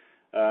there.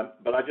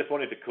 But I just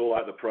wanted to call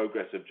out the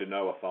progress of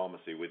Genoa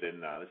Pharmacy within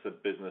that. It's a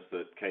business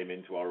that came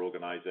into our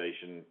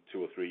organization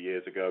 2 or 3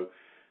 years ago.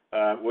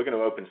 We're going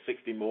to open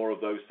 60 more of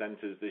those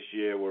centers this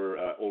year. We're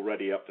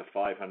already up to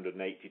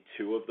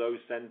 582 of those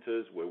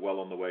centers. We're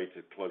well on the way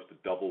to close to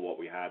double what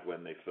we had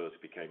when they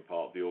first became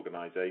part of the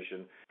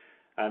organization.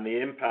 And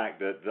the impact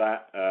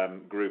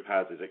that group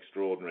has is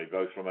extraordinary,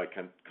 both from a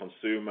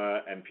consumer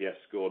NPS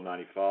score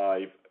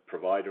 95,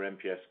 provider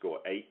NPS score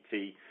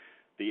 80,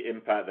 the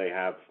impact they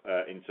have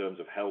in terms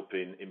of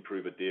helping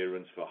improve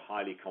adherence for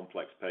highly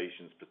complex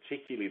patients,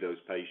 particularly those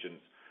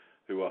patients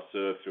who are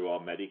served through our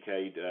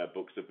Medicaid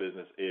books of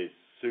business, is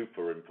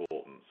super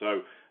important.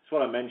 So just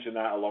want to mention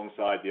that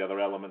alongside the other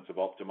elements of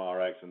Optum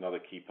Rx, another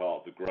key part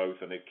of the growth,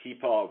 and a key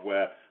part of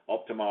where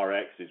Optum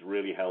Rx is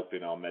really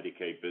helping our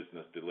Medicaid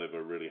business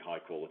deliver really high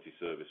quality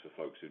service for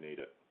folks who need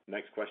it.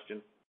 Next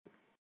question.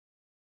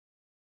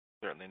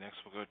 Certainly. Next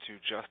we'll go to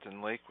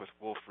Justin Lake with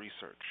Wolfe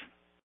Research.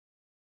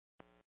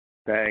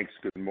 Thanks.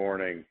 Good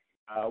morning.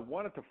 I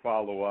wanted to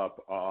follow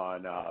up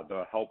on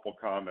the helpful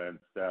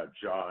comments that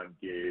John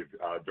gave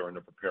during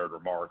the prepared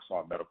remarks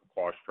on medical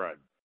cost trend.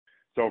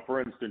 So,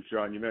 for instance,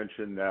 John, you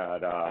mentioned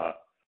that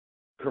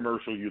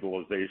commercial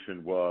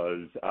utilization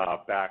was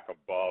back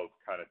above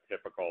kind of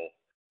typical.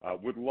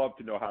 Would love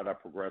to know how that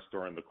progressed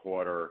during the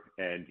quarter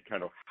and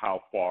kind of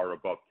how far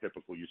above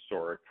typical you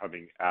saw it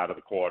coming out of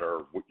the quarter,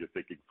 what you're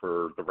thinking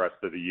for the rest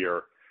of the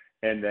year.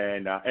 And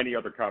then any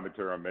other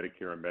commentary on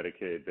Medicare and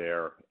Medicaid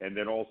there. And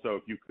then also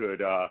if you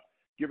could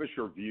give us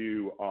your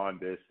view on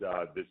this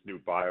new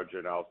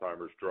Biogen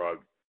Alzheimer's drug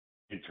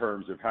in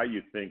terms of how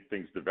you think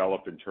things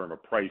develop in terms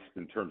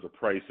of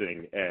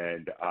pricing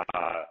and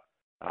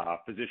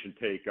physician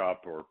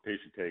take-up or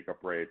patient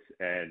take-up rates,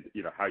 and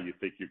how you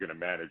think you're going to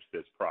manage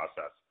this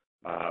process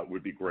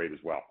would be great as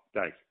well.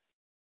 Thanks.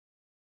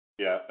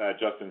 Yeah,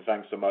 Justin,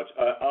 thanks so much.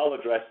 I'll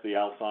address the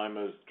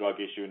Alzheimer's drug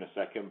issue in a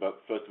second,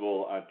 but first of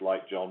all, I'd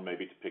like John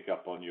maybe to pick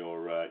up on your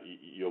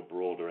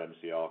broader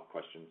MCR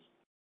questions.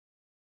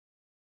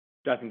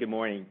 Justin, good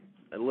morning.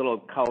 A little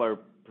color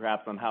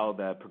perhaps on how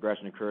the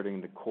progression occurred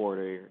in the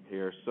quarter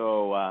here.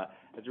 So as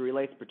it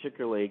relates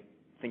particularly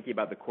thinking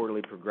about the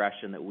quarterly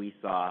progression that we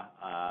saw,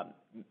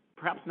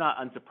 perhaps not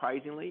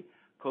unsurprisingly,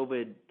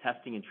 COVID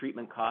testing and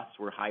treatment costs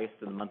were highest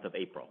in the month of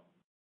April,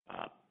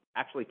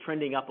 actually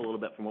trending up a little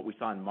bit from what we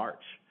saw in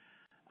March.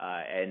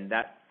 And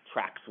that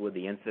tracks with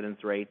the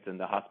incidence rates and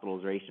the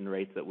hospitalization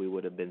rates that we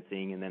would have been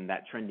seeing, and then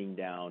that trending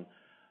down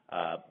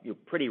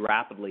pretty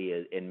rapidly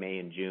in May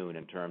and June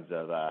in terms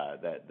of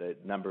the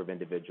number of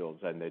individuals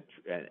and the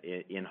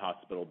in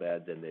hospital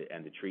beds and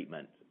the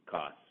treatment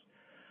costs.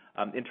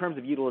 In terms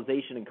of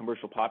utilization in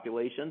commercial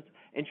populations,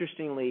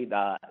 interestingly,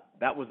 that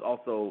was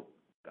also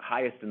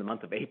highest in the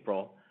month of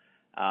April,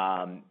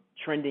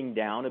 trending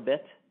down a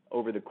bit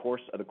over the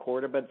course of the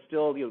quarter, but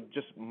still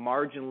just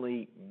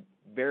marginally,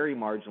 very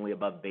marginally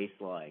above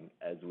baseline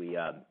as we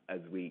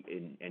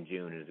in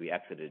June, as we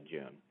exited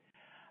June.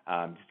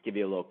 Just to give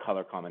you a little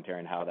color commentary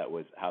on how that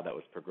was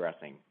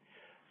progressing.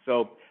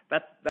 So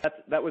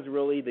that was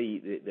really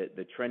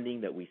the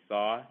trending that we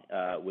saw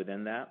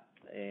within that.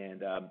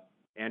 And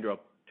Andrew,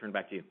 I'll turn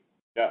back to you.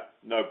 Yeah,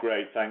 no,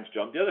 great. Thanks,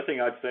 John. The other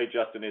thing I'd say,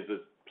 Justin, is there's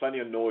plenty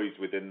of noise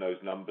within those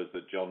numbers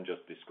that John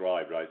just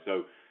described, right?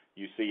 So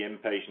you see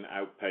inpatient,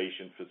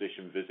 outpatient,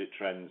 physician visit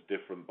trends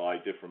different by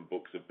different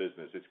books of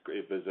business.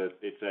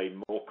 It's a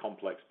more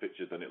complex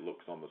picture than it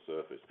looks on the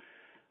surface.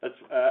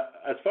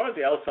 As far as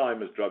the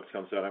Alzheimer's drug's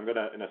concerned,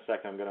 in a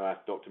second, I'm going to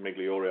ask Dr.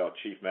 Migliore, our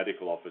Chief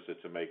Medical Officer,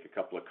 to make a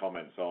couple of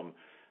comments on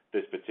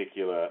this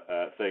particular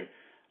thing.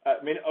 I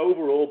mean,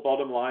 overall,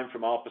 bottom line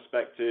from our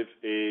perspective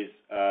is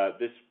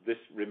this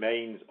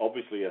remains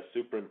obviously a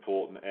super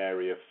important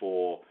area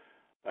for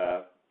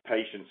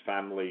patients,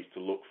 families to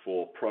look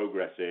for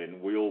progress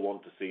in. We all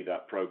want to see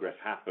that progress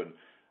happen.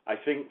 I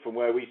think from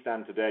where we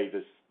stand today,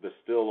 there's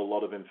still a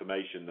lot of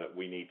information that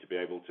we need to be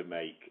able to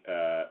make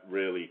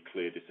really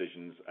clear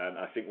decisions, and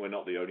I think we're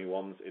not the only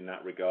ones in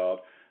that regard,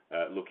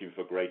 looking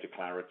for greater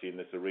clarity in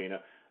this arena.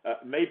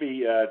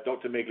 Maybe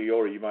Dr.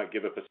 Migliore, you might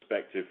give a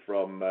perspective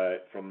from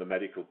the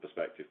medical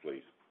perspective,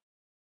 please.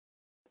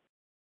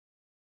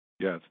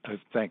 Yes,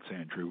 thanks,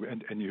 Andrew,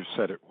 and you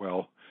said it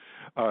well.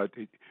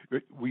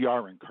 We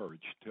are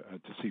encouraged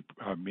to see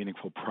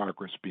meaningful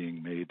progress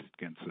being made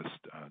against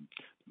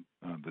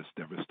this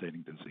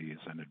devastating disease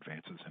and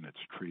advances in its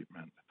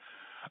treatment.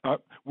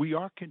 We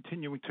are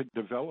continuing to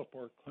develop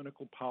our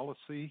clinical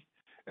policy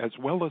as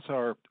well as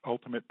our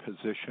ultimate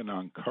position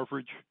on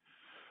coverage,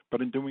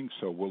 but in doing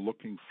so, we're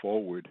looking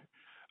forward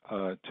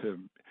to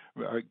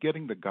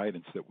getting the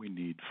guidance that we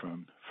need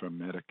from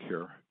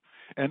Medicare.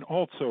 And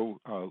also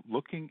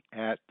looking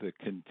at the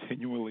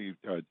continually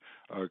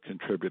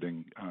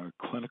contributing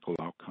clinical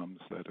outcomes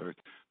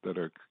that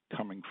are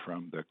coming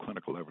from the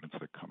clinical evidence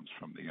that comes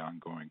from the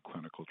ongoing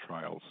clinical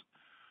trials.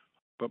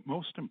 But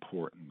most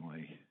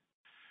importantly,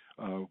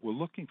 we're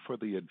looking for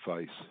the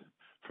advice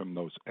from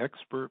those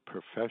expert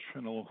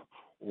professional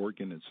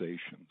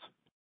organizations,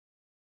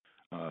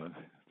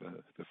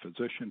 the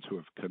physicians who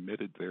have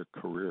committed their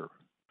career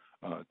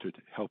to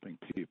helping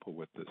people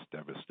with this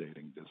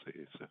devastating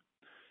disease.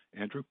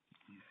 Andrew?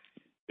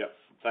 Yep.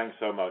 Thanks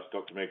so much,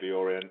 Dr.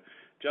 Migliore. And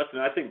Justin,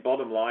 I think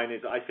bottom line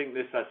is I think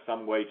this has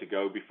some way to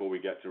go before we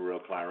get to real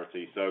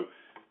clarity. So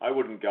I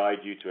wouldn't guide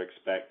you to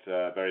expect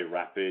very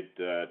rapid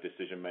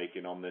decision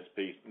making on this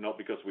piece, not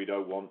because we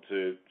don't want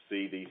to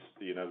see these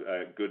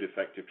good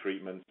effective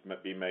treatments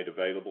be made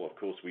available. Of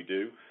course we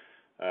do.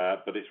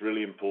 But it's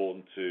really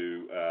important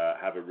to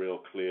have a real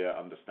clear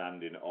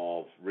understanding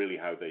of really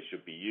how they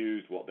should be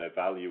used, what their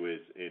value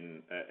is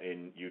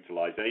in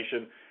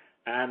utilization.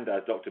 And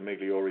as Dr.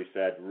 Migliore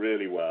said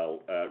really well,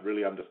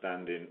 really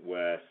understanding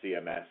where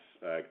CMS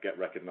get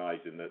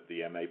recognizing that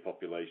the MA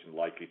population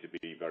likely to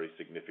be a very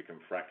significant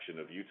fraction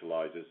of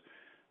utilizers.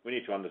 We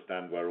need to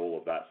understand where all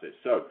of that sits.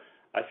 So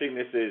I think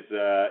this is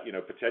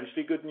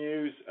potentially good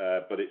news,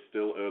 but it's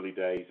still early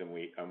days, and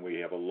we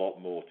have a lot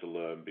more to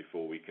learn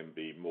before we can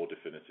be more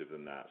definitive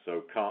than that.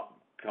 So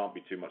can't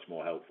be too much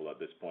more helpful at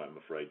this point, I'm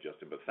afraid,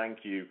 Justin. But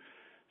thank you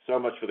so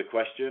much for the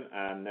question.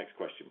 And next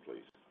question,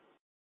 please.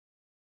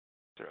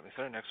 Certainly,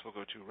 sir. Next, we'll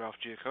go to Ralph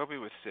Giacobbe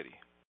with Citi.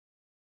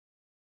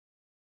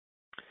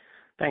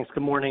 Thanks.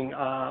 Good morning.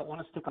 I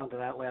want to stick on to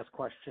that last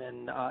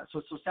question. So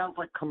it sounds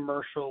like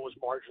commercial was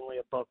marginally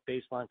above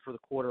baseline for the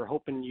quarter.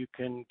 Hoping you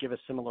can give us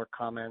similar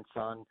comments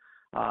on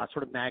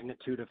sort of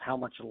magnitude of how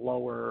much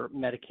lower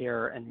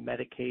Medicare and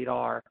Medicaid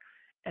are.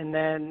 And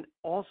then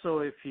also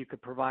if you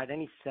could provide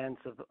any sense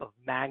of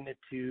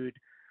magnitude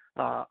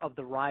of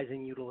the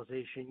rising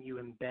utilization you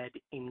embed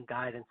in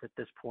guidance at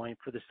this point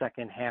for the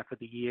second half of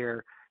the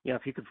year.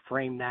 If you could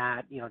frame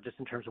that, just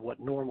in terms of what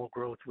normal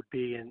growth would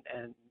be and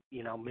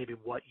maybe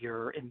what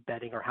you're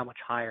embedding or how much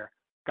higher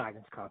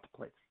guidance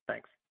contemplates.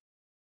 Thanks.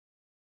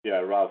 Yeah,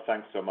 Ralph,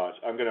 thanks so much.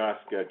 I'm going to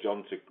ask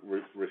John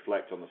to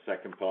reflect on the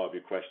second part of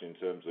your question in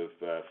terms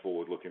of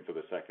forward looking for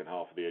the second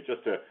half of the year.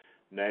 Just to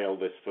nail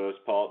this first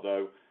part,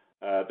 though,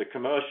 the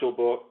commercial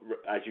book,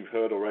 as you've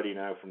heard already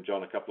now from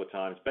John a couple of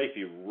times,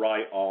 basically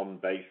right on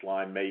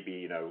baseline,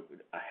 maybe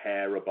a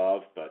hair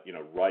above, but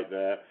right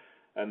there.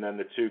 And then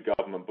the two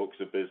government books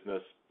of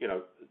business,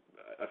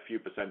 a few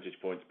percentage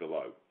points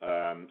below.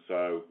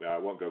 So I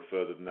won't go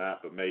further than that,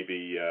 but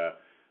maybe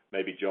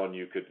John,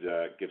 you could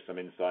give some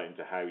insight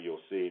into how you're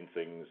seeing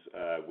things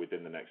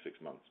within the next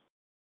 6 months.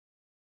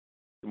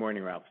 Good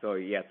morning, Ralph. So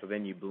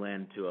then you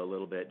blend to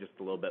just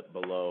a little bit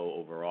below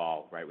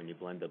overall, right? When you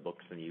blend the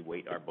books and you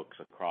weight our books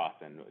across,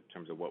 and in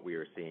terms of what we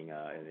were seeing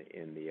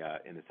in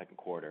the second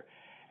quarter,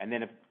 and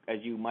then as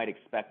you might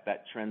expect,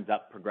 that trends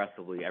up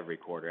progressively every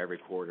quarter. Every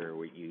quarter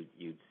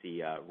you'd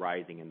see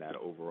rising in that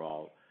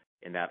overall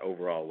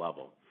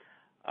level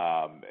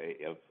of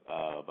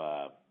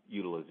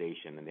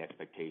utilization and the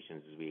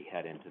expectations as we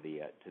head into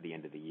the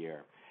end of the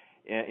year.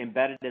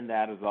 Embedded in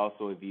that is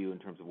also a view in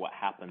terms of what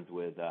happens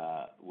with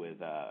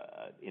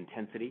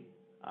intensity,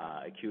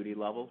 acuity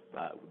levels.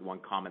 One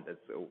comment that's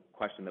a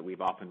question that we've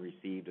often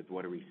received is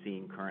what are we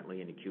seeing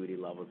currently in acuity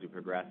levels as we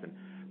progress, and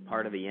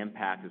part of the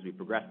impact as we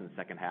progress in the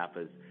second half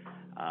is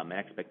an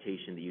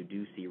expectation that you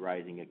do see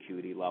rising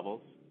acuity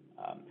levels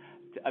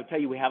I'll tell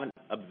you, we haven't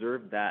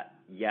observed that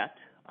yet,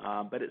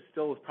 but it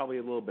still is probably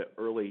a little bit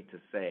early to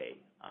say.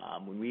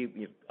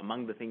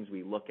 Among the things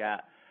we look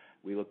at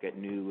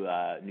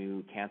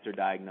new cancer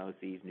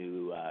diagnoses,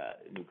 new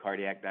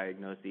cardiac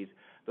diagnoses.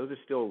 Those are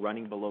still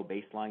running below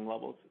baseline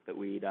levels that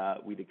we'd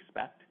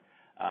expect,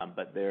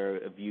 but they're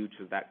a view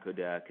to that could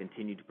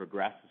continue to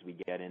progress as we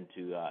get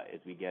into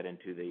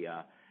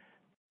the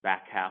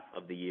back half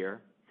of the year.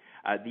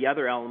 The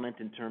other element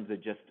in terms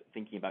of just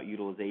thinking about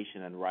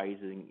utilization and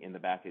rising in the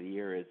back of the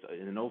year is,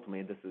 and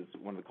ultimately this is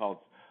one of the calls,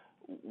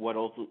 what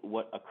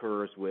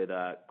occurs with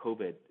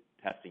COVID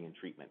testing and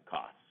treatment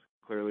costs.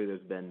 Clearly,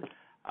 there's been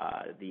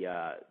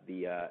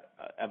the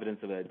evidence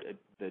of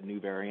the new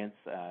variants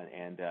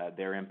and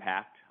their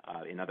impact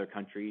in other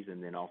countries,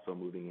 and then also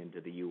moving into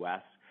the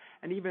U.S.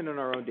 And even in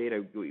our own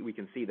data, we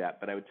can see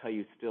that. But I would tell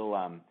you, still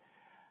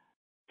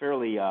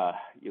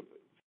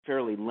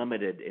fairly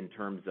limited in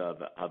terms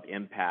of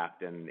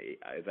impact. And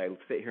as I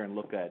sit here and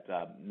look at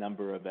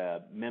number of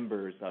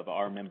members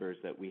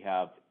that we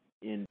have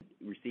in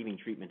receiving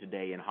treatment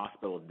today in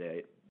hospital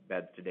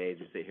beds today, as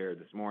we sit here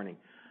this morning,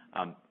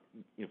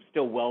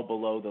 still well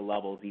below the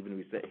levels, even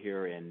we sit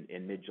here in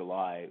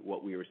mid-July,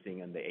 what we were seeing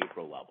in the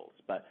April levels.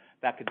 But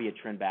that could be a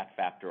trend back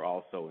factor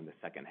also in the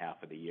second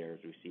half of the year as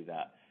we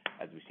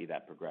see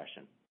that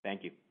progression.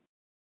 Thank you.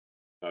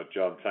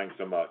 John, thanks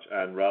so much.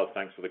 And Ralph,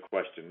 thanks for the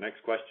question.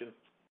 Next question.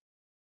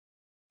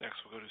 Next,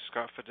 we'll go to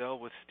Scott Fidel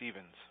with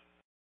Stephens.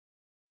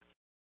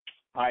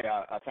 Hi,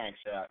 thanks,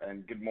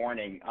 and good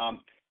morning.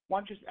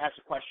 Want to just ask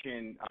a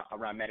question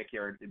around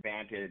Medicare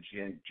Advantage,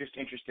 and just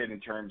interested in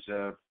terms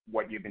of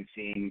what you've been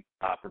seeing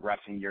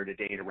progressing year to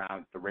date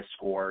around the risk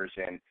scores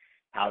and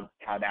how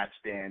that's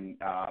been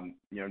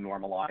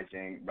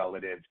normalizing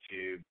relative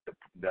to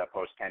the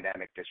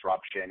post-pandemic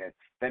disruption. And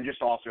then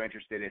just also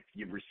interested if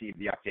you've received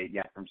the update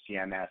yet from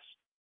CMS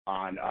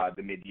on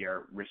the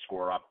mid-year risk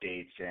score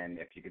updates, and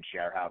if you could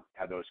share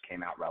how those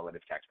came out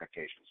relative to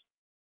expectations.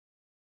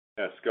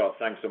 Scott,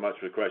 thanks so much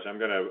for the question. I'm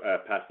going to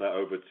pass that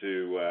over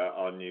to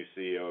our new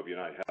CEO of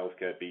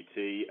UnitedHealthcare,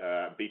 BT.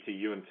 BT,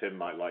 you and Tim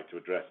might like to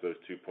address those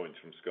 2 points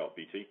from Scott.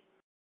 BT?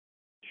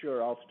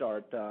 Sure, I'll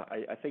start.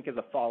 I think as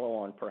a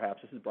follow-on,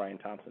 perhaps, this is Brian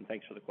Thompson.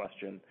 Thanks for the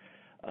question.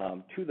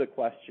 To the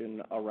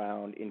question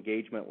around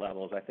engagement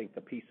levels, I think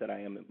the piece that I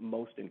am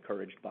most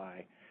encouraged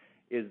by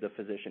is the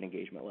physician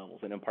engagement levels,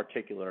 and in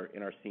particular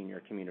in our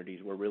senior communities.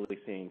 We're really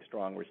seeing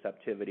strong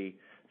receptivity,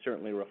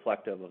 certainly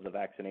reflective of the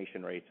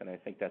vaccination rates, and I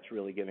think that's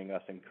really giving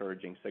us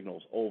encouraging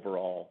signals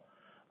overall,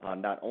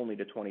 not only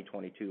to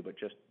 2022, but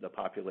just the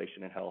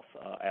population and health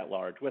at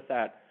large. With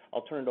that,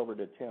 I'll turn it over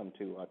to Tim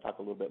to talk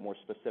a little bit more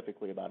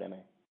specifically about MA.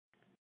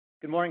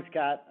 Good morning,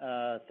 Scott.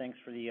 Thanks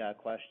for the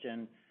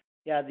question.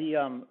 Yeah,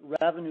 the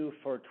revenue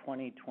for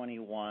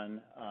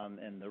 2021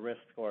 and the risk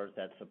scores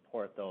that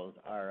support those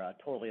are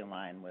totally in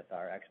line with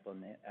our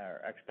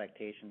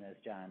expectation, as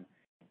John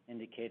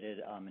indicated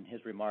in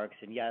his remarks.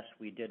 And yes,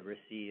 we did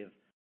receive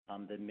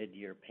the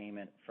mid-year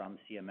payment from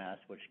CMS,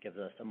 which gives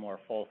us a more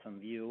fulsome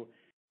view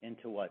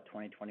into what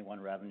 2021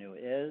 revenue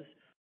is.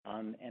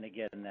 And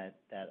again,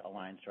 that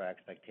aligns to our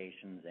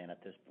expectations. And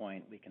at this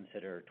point, we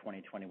consider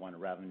 2021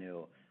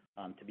 revenue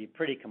to be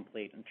pretty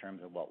complete in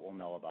terms of what we'll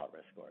know about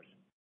risk scores.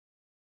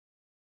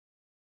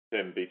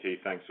 Tim, BT,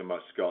 thanks so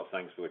much. Scott,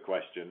 thanks for the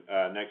question.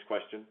 Next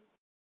question.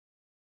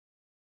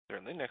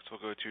 Certainly. Next, we'll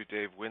go to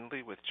Dave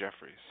Windley with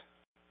Jefferies.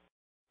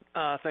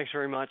 Thanks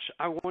very much.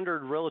 I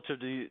wondered, relative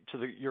to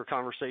your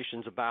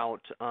conversations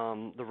about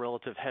the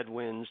relative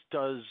headwinds,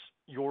 does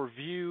your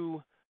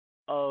view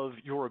of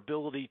your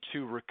ability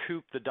to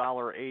recoup the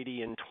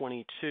 $1.80 in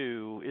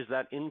 22, is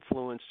that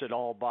influenced at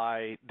all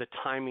by the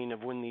timing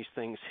of when these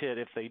things hit,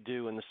 if they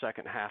do, in the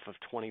second half of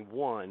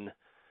 21?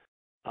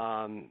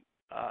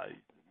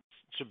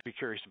 Should be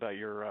curious about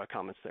your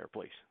comments there,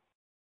 please.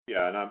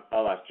 Yeah, and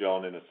I'll ask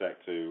John in a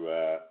sec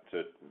to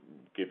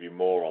give you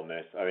more on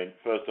this. I mean,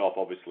 first off,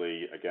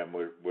 obviously, again,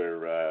 we're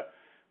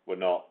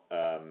not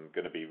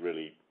going to be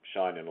really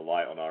shining a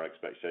light on our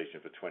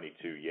expectation for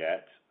 22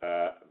 yet.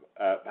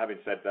 Having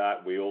said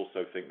that, we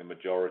also think the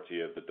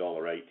majority of the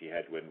 $1.80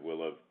 headwind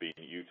will have been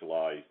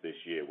utilized this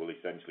year, will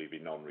essentially be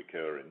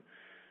non-recurring.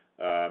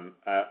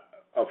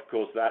 Of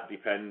course, that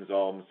depends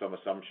on some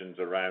assumptions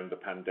around the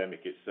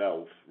pandemic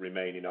itself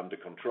remaining under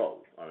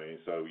control. I mean,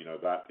 so,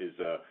 that is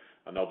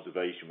an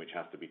observation which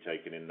has to be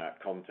taken in that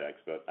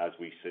context. But as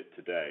we sit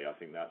today, I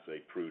think that's a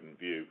prudent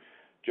view.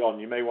 John,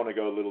 you may want to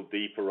go a little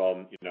deeper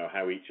on,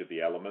 how each of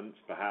the elements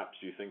perhaps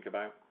you think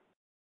about.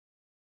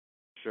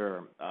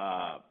 Sure.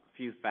 A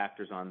few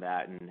factors on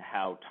that and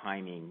how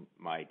timing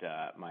might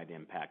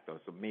impact those.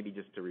 So maybe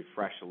just to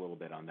refresh a little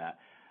bit on that.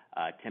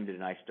 Tim did a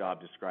nice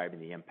job describing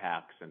the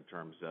impacts in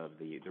terms of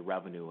the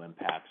revenue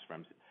impacts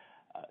from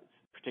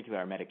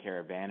particularly our Medicare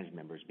Advantage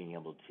members being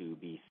able to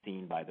be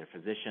seen by their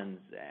physicians.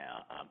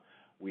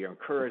 We are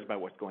encouraged by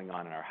what's going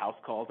on in our house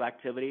calls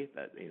activity,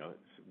 that, it's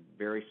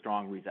very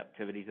strong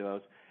receptivity to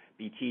those.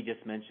 BT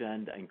just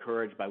mentioned,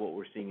 encouraged by what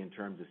we're seeing in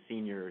terms of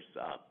seniors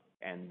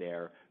and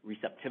their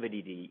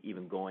receptivity to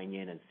even going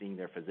in and seeing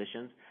their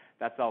physicians.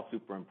 That's all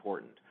super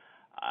important.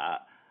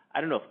 I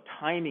don't know if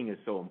timing is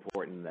so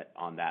important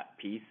on that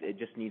piece. It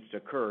just needs to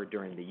occur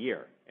during the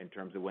year in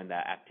terms of when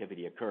that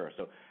activity occurs.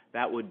 So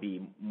that would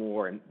be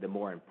the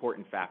more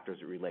important factors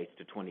that relates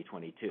to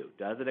 2022.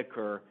 Does it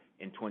occur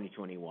in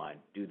 2021?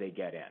 Do they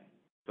get in?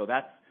 So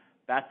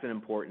that's an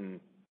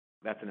important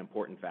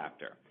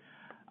factor.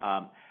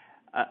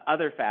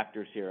 Other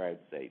factors here, I'd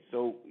say.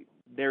 So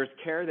there's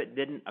care that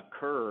didn't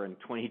occur in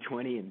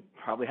 2020 and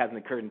probably hasn't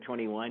occurred in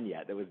 21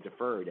 yet that was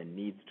deferred and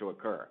needs to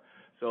occur.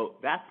 So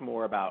that's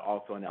more about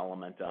also an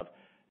element of,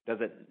 does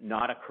it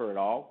not occur at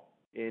all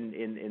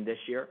in this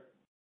year?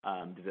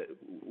 Does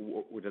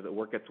it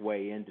work its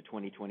way into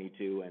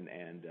 2022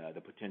 and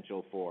the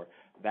potential for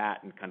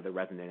that and kind of the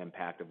resonant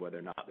impact of whether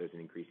or not there's an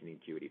increase in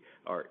acuity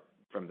or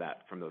from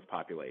those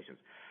populations?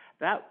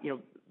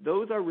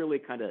 Those are really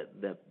kind of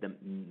the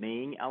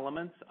main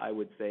elements, I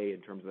would say,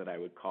 in terms of that I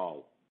would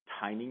call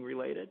timing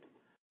related.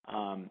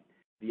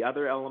 The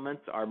other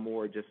elements are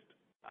more just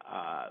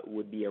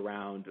would be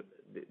around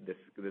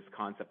this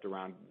concept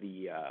around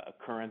the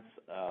occurrence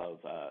of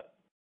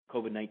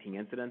COVID-19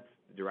 incidents,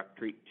 direct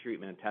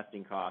treatment and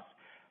testing costs,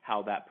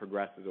 how that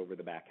progresses over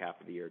the back half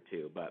of the year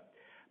too. But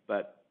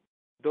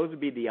those would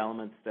be the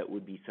elements that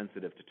would be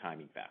sensitive to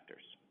timing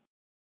factors.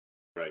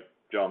 Great.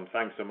 John,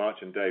 thanks so much,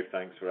 and Dave,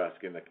 thanks for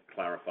asking the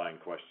clarifying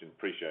question.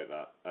 Appreciate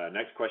that.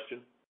 Next question.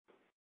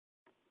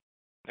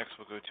 Next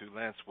we'll go to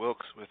Lance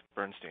Wilkes with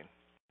Bernstein.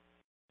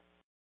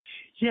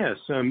 Yes,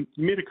 you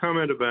made a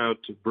comment about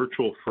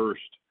virtual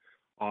first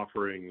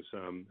offerings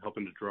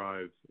helping to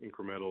drive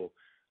incremental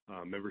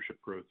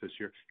membership growth this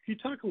year. Can you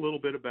talk a little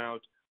bit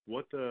about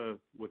what the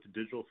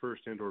digital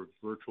first and or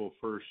virtual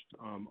first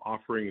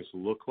offerings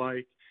look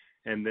like,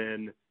 and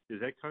then is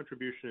that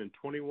contribution in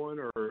 21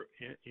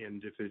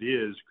 and if it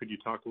is, could you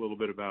talk a little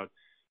bit about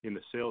in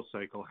the sales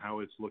cycle how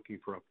it's looking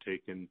for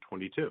uptake in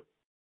 22?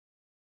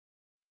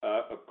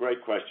 A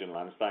great question,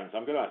 Lance. Thanks.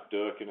 I'm going to ask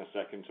Dirk in a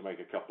second to make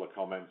a couple of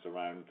comments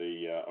around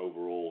the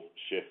overall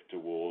shift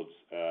towards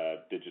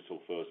digital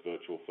first,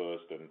 virtual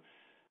first, and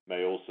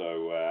may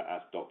also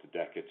ask Dr.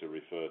 Decker to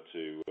refer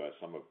to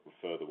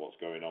further what's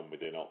going on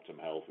within Optum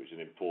Health, which is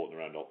important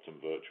around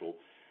Optum Virtual.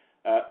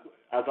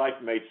 As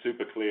I've made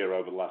super clear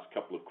over the last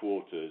couple of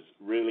quarters,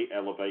 really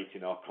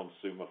elevating our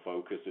consumer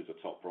focus is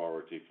a top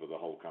priority for the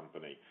whole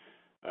company.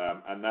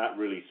 And that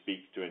really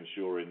speaks to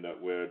ensuring that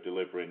we're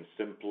delivering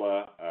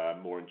simpler,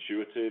 more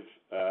intuitive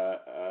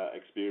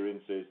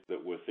experiences,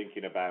 that we're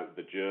thinking about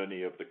the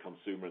journey of the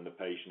consumer and the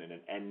patient in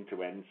an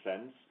end-to-end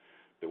sense,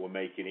 that we're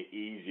making it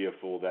easier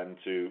for them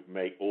to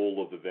make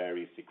all of the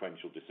various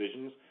sequential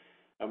decisions.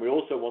 And we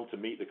also want to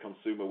meet the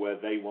consumer where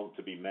they want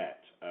to be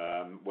met,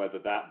 whether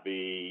that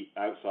be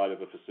outside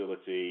of a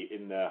facility,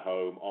 in their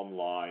home,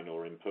 online,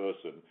 or in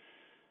person.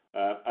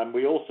 And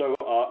we also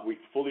we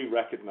fully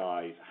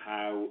recognize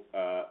how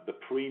the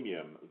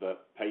premium that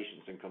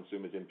patients and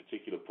consumers in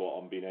particular put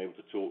on being able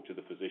to talk to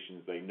the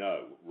physicians they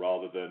know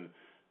rather than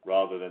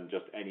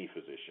just any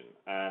physician.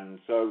 And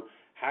so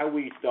how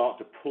we start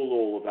to pull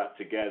all of that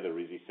together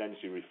is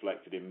essentially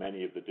reflected in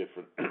many of the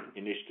different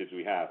initiatives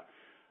we have.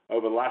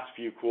 Over the last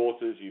few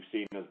quarters, you've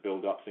seen us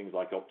build up things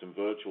like Optum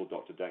Virtual.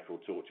 Dr. Decker will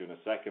talk to you in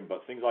a second,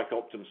 but things like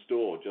Optum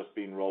Store just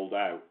being rolled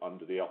out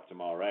under the Optum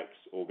Rx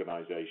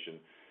organization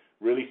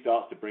really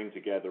starts to bring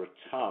together a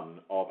ton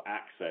of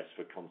access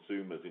for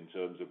consumers in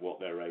terms of what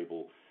they're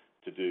able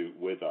to do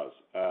with us.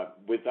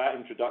 With that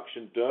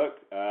introduction, Dirk,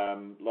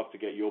 love to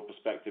get your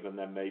perspective, and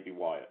then maybe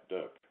Wyatt.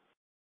 Dirk.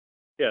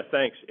 Yeah,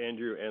 thanks,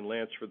 Andrew and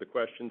Lance, for the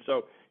question.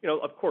 So,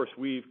 of course,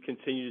 we've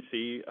continued to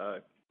see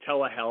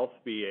telehealth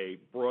be a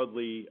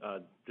broadly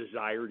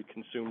desired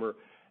consumer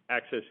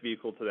access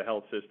vehicle to the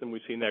health system.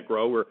 We've seen that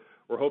grow. We're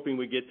hoping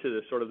we get to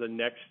the sort of the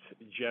next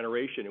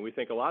generation, and we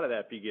think a lot of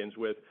that begins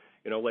with,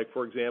 like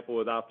for example,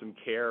 with Optum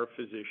Care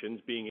physicians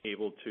being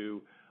able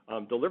to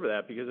deliver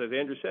that, because as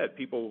Andrew said,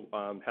 people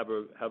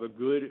have a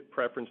good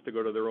preference to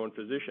go to their own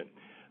physician.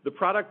 The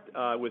product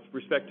with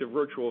respect to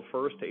virtual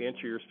first, to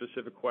answer your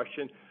specific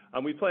question,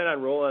 we plan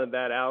on rolling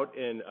that out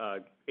in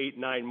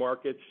 8-9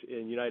 markets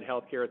in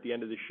UnitedHealthcare at the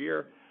end of this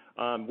year.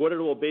 What it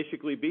will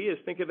basically be is,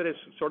 think of it as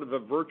sort of a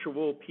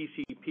virtual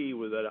PCP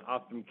with an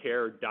Optum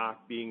Care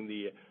doc being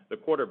the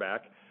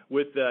quarterback,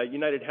 with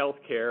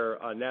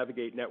UnitedHealthcare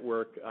Navigate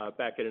Network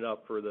backing it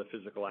up for the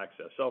physical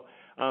access. So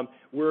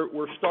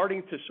we're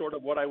starting to sort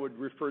of what I would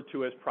refer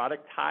to as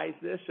productize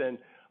this, and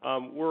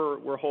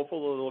we're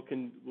hopeful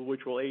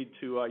which will aid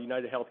to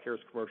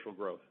UnitedHealthcare's commercial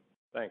growth.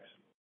 Thanks.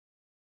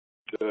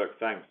 Dirk,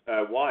 thanks.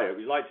 Wyatt,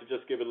 would you like to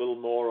just give a little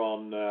more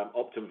on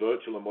Optum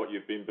Virtual and what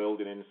you've been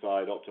building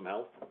inside Optum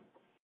Health?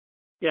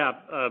 Yeah,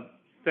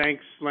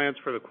 thanks, Lance,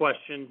 for the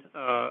question.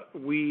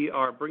 We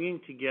are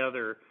bringing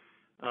together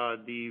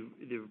the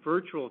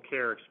virtual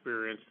care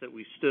experience that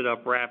we stood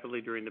up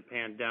rapidly during the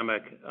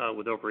pandemic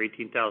with over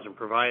 18,000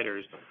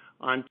 providers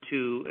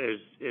onto,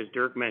 as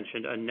Dirk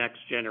mentioned, a next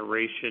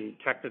generation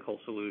technical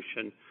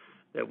solution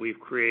that we've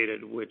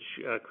created, which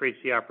creates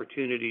the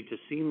opportunity to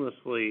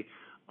seamlessly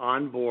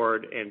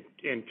onboard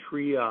and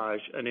triage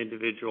an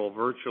individual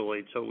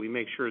virtually, so we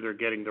make sure they're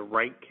getting the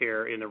right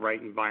care in the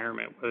right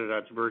environment, whether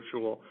that's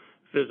virtual,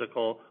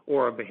 physical,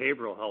 or a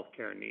behavioral health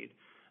care need.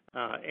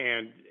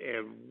 And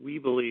we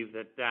believe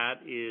that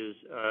is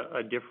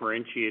a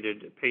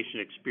differentiated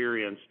patient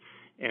experience.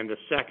 And the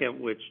second,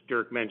 which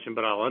Dirk mentioned,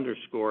 but I'll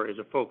underscore, is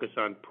a focus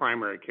on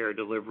primary care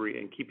delivery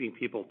and keeping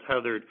people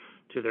tethered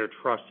to their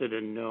trusted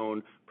and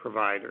known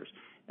providers.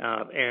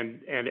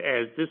 And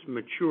as this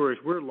matures,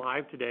 we're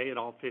live today in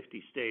all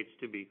 50 states,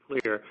 to be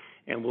clear,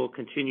 and we'll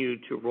continue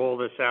to roll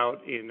this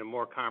out in a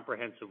more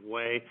comprehensive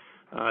way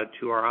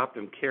to our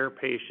Optum Care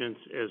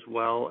patients as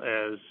well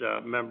as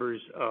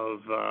members of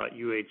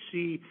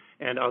UHC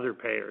and other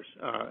payers,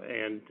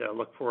 and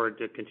look forward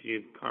to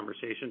continued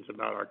conversations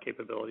about our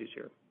capabilities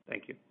here.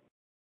 Thank you.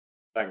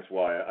 Thanks,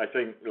 Wyatt. I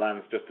think,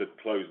 Lance, just to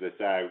close this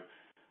out,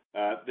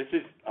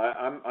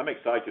 I'm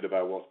excited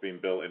about what's being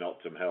built in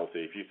Optum Health.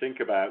 If you think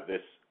about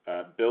this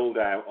build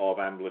out of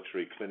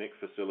ambulatory clinic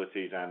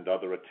facilities and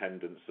other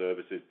attendant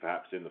services,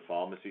 perhaps in the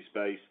pharmacy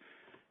space,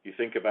 you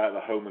think about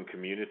the home and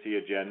community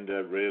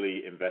agenda,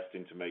 really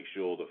investing to make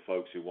sure that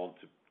folks who want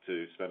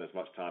to spend as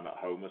much time at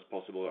home as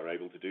possible are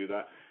able to do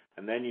that.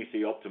 And then you see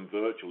Optum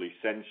Virtual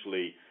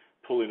essentially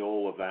pulling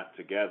all of that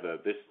together.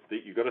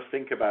 You've got to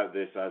think about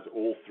this as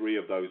all three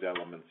of those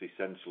elements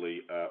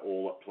essentially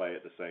all at play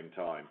at the same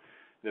time.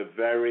 I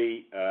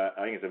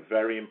think it's a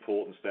very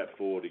important step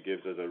forward. It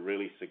gives us a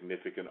really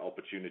significant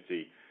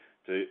opportunity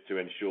to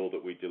ensure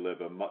that we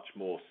deliver much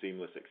more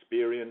seamless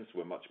experience,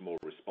 we're much more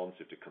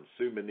responsive to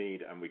consumer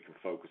need, and we can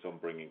focus on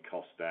bringing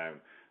costs down,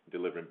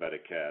 delivering better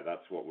care.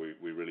 That's what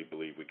we really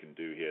believe we can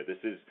do here.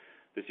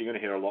 You're going to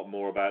hear a lot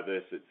more about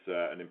this. It's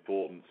an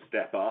important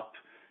step up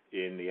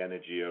in the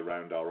energy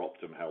around our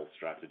Optum Health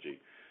strategy.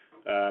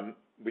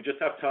 We just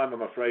have time,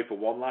 I'm afraid, for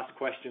one last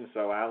question.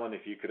 So, Alan,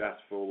 if you could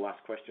ask for the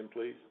last question,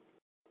 please.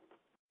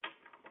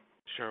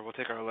 Sure. We'll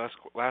take our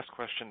last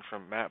question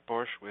from Matt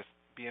Borsch with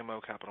BMO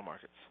Capital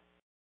Markets.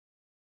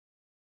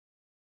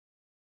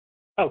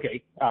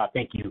 Okay,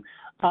 thank you.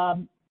 I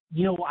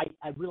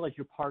realize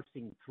you're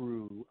parsing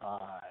through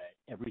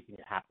everything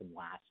that happened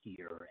last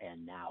year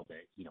and now the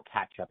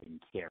catch up in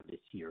care this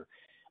year.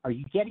 Are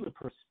you getting a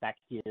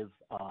perspective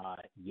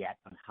yet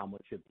on how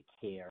much of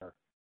the care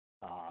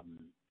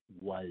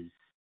was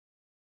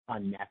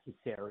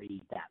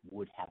unnecessary that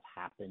would have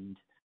happened,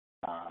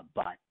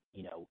 but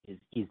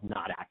is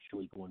not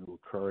actually going to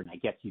occur? And I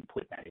guess you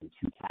put that in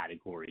two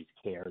categories: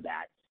 care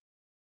that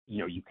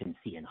you can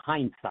see in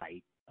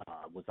hindsight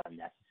was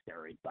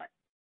unnecessary, but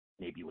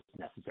maybe it was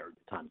necessary at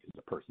the time because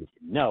the person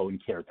didn't know,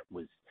 and care that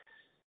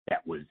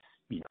was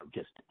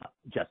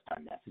just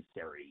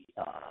unnecessary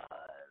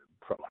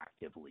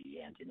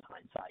proactively and in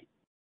hindsight.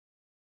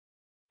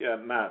 Yeah,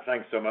 Matt,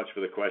 thanks so much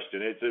for the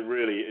question. It's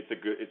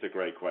a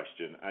great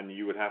question, and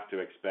you would have to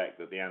expect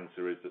that the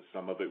answer is that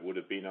some of it would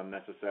have been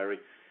unnecessary.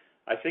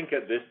 I think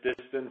at this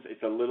distance,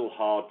 it's a little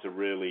hard to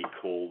really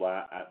call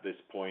that at this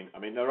point. I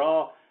mean, there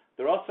are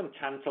some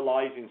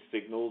tantalizing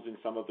signals in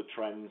some of the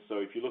trends. So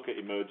if you look at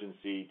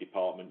emergency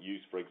department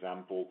use, for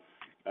example,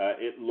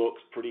 it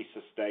looks pretty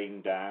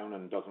sustained down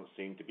and doesn't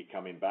seem to be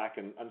coming back.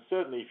 And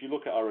certainly, if you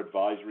look at our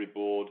advisory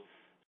board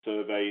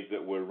surveys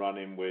that we're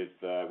running with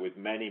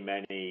many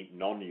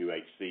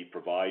non-UHC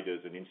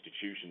providers and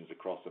institutions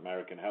across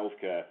American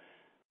healthcare,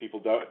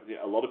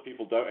 a lot of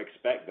people don't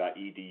expect that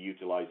ED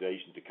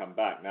utilization to come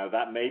back. Now,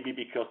 that may be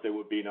because they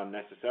were being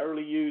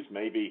unnecessarily used.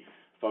 Maybe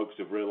folks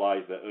have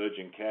realized that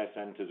urgent care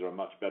centers are a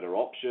much better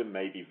option.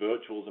 Maybe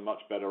virtual is a much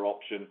better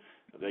option.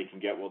 They can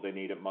get what they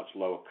need at much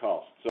lower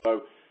cost.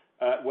 So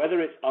whether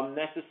it's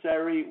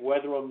unnecessary,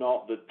 whether or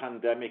not the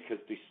pandemic has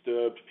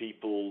disturbed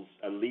people's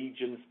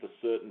allegiance to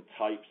certain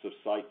types of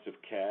sites of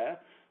care,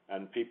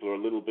 and people are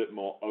a little bit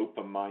more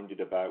open-minded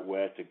about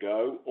where to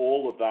go,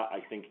 all of that, I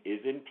think, is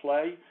in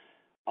play.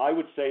 I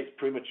would say it's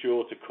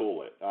premature to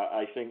call it.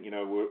 I think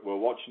we're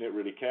watching it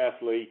really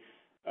carefully.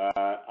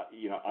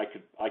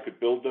 I could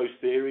build those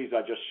theories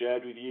I just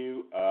shared with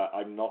you.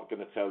 I'm not going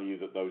to tell you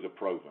that those are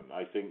proven.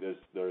 I think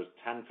there's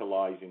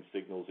tantalizing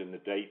signals in the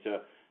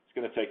data. It's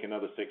going to take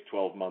another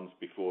 6-12 months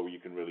before you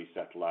can really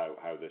settle out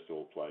how this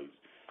all plays.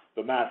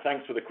 But Matt,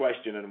 thanks for the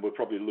question, and we'll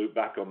probably loop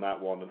back on that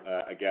one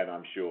again,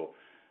 I'm sure.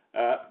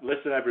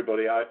 Listen,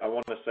 everybody, I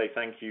want to say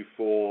thank you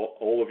for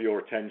all of your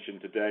attention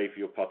today, for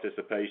your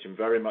participation.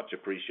 Very much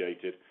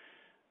appreciated.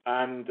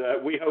 And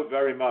we hope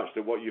very much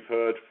that what you've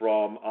heard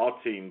from our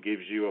team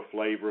gives you a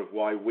flavor of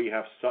why we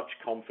have such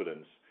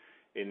confidence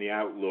in the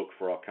outlook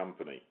for our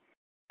company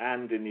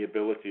and in the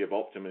ability of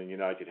Optum and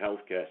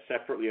UnitedHealthcare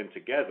separately and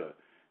together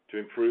to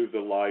improve the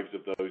lives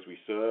of those we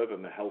serve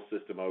and the health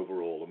system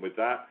overall. And with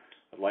that,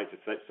 I'd like to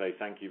say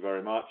thank you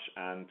very much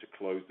and to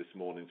close this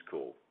morning's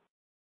call.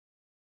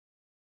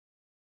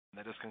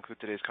 That does conclude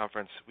today's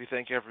conference. We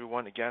thank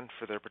everyone again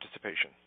for their participation.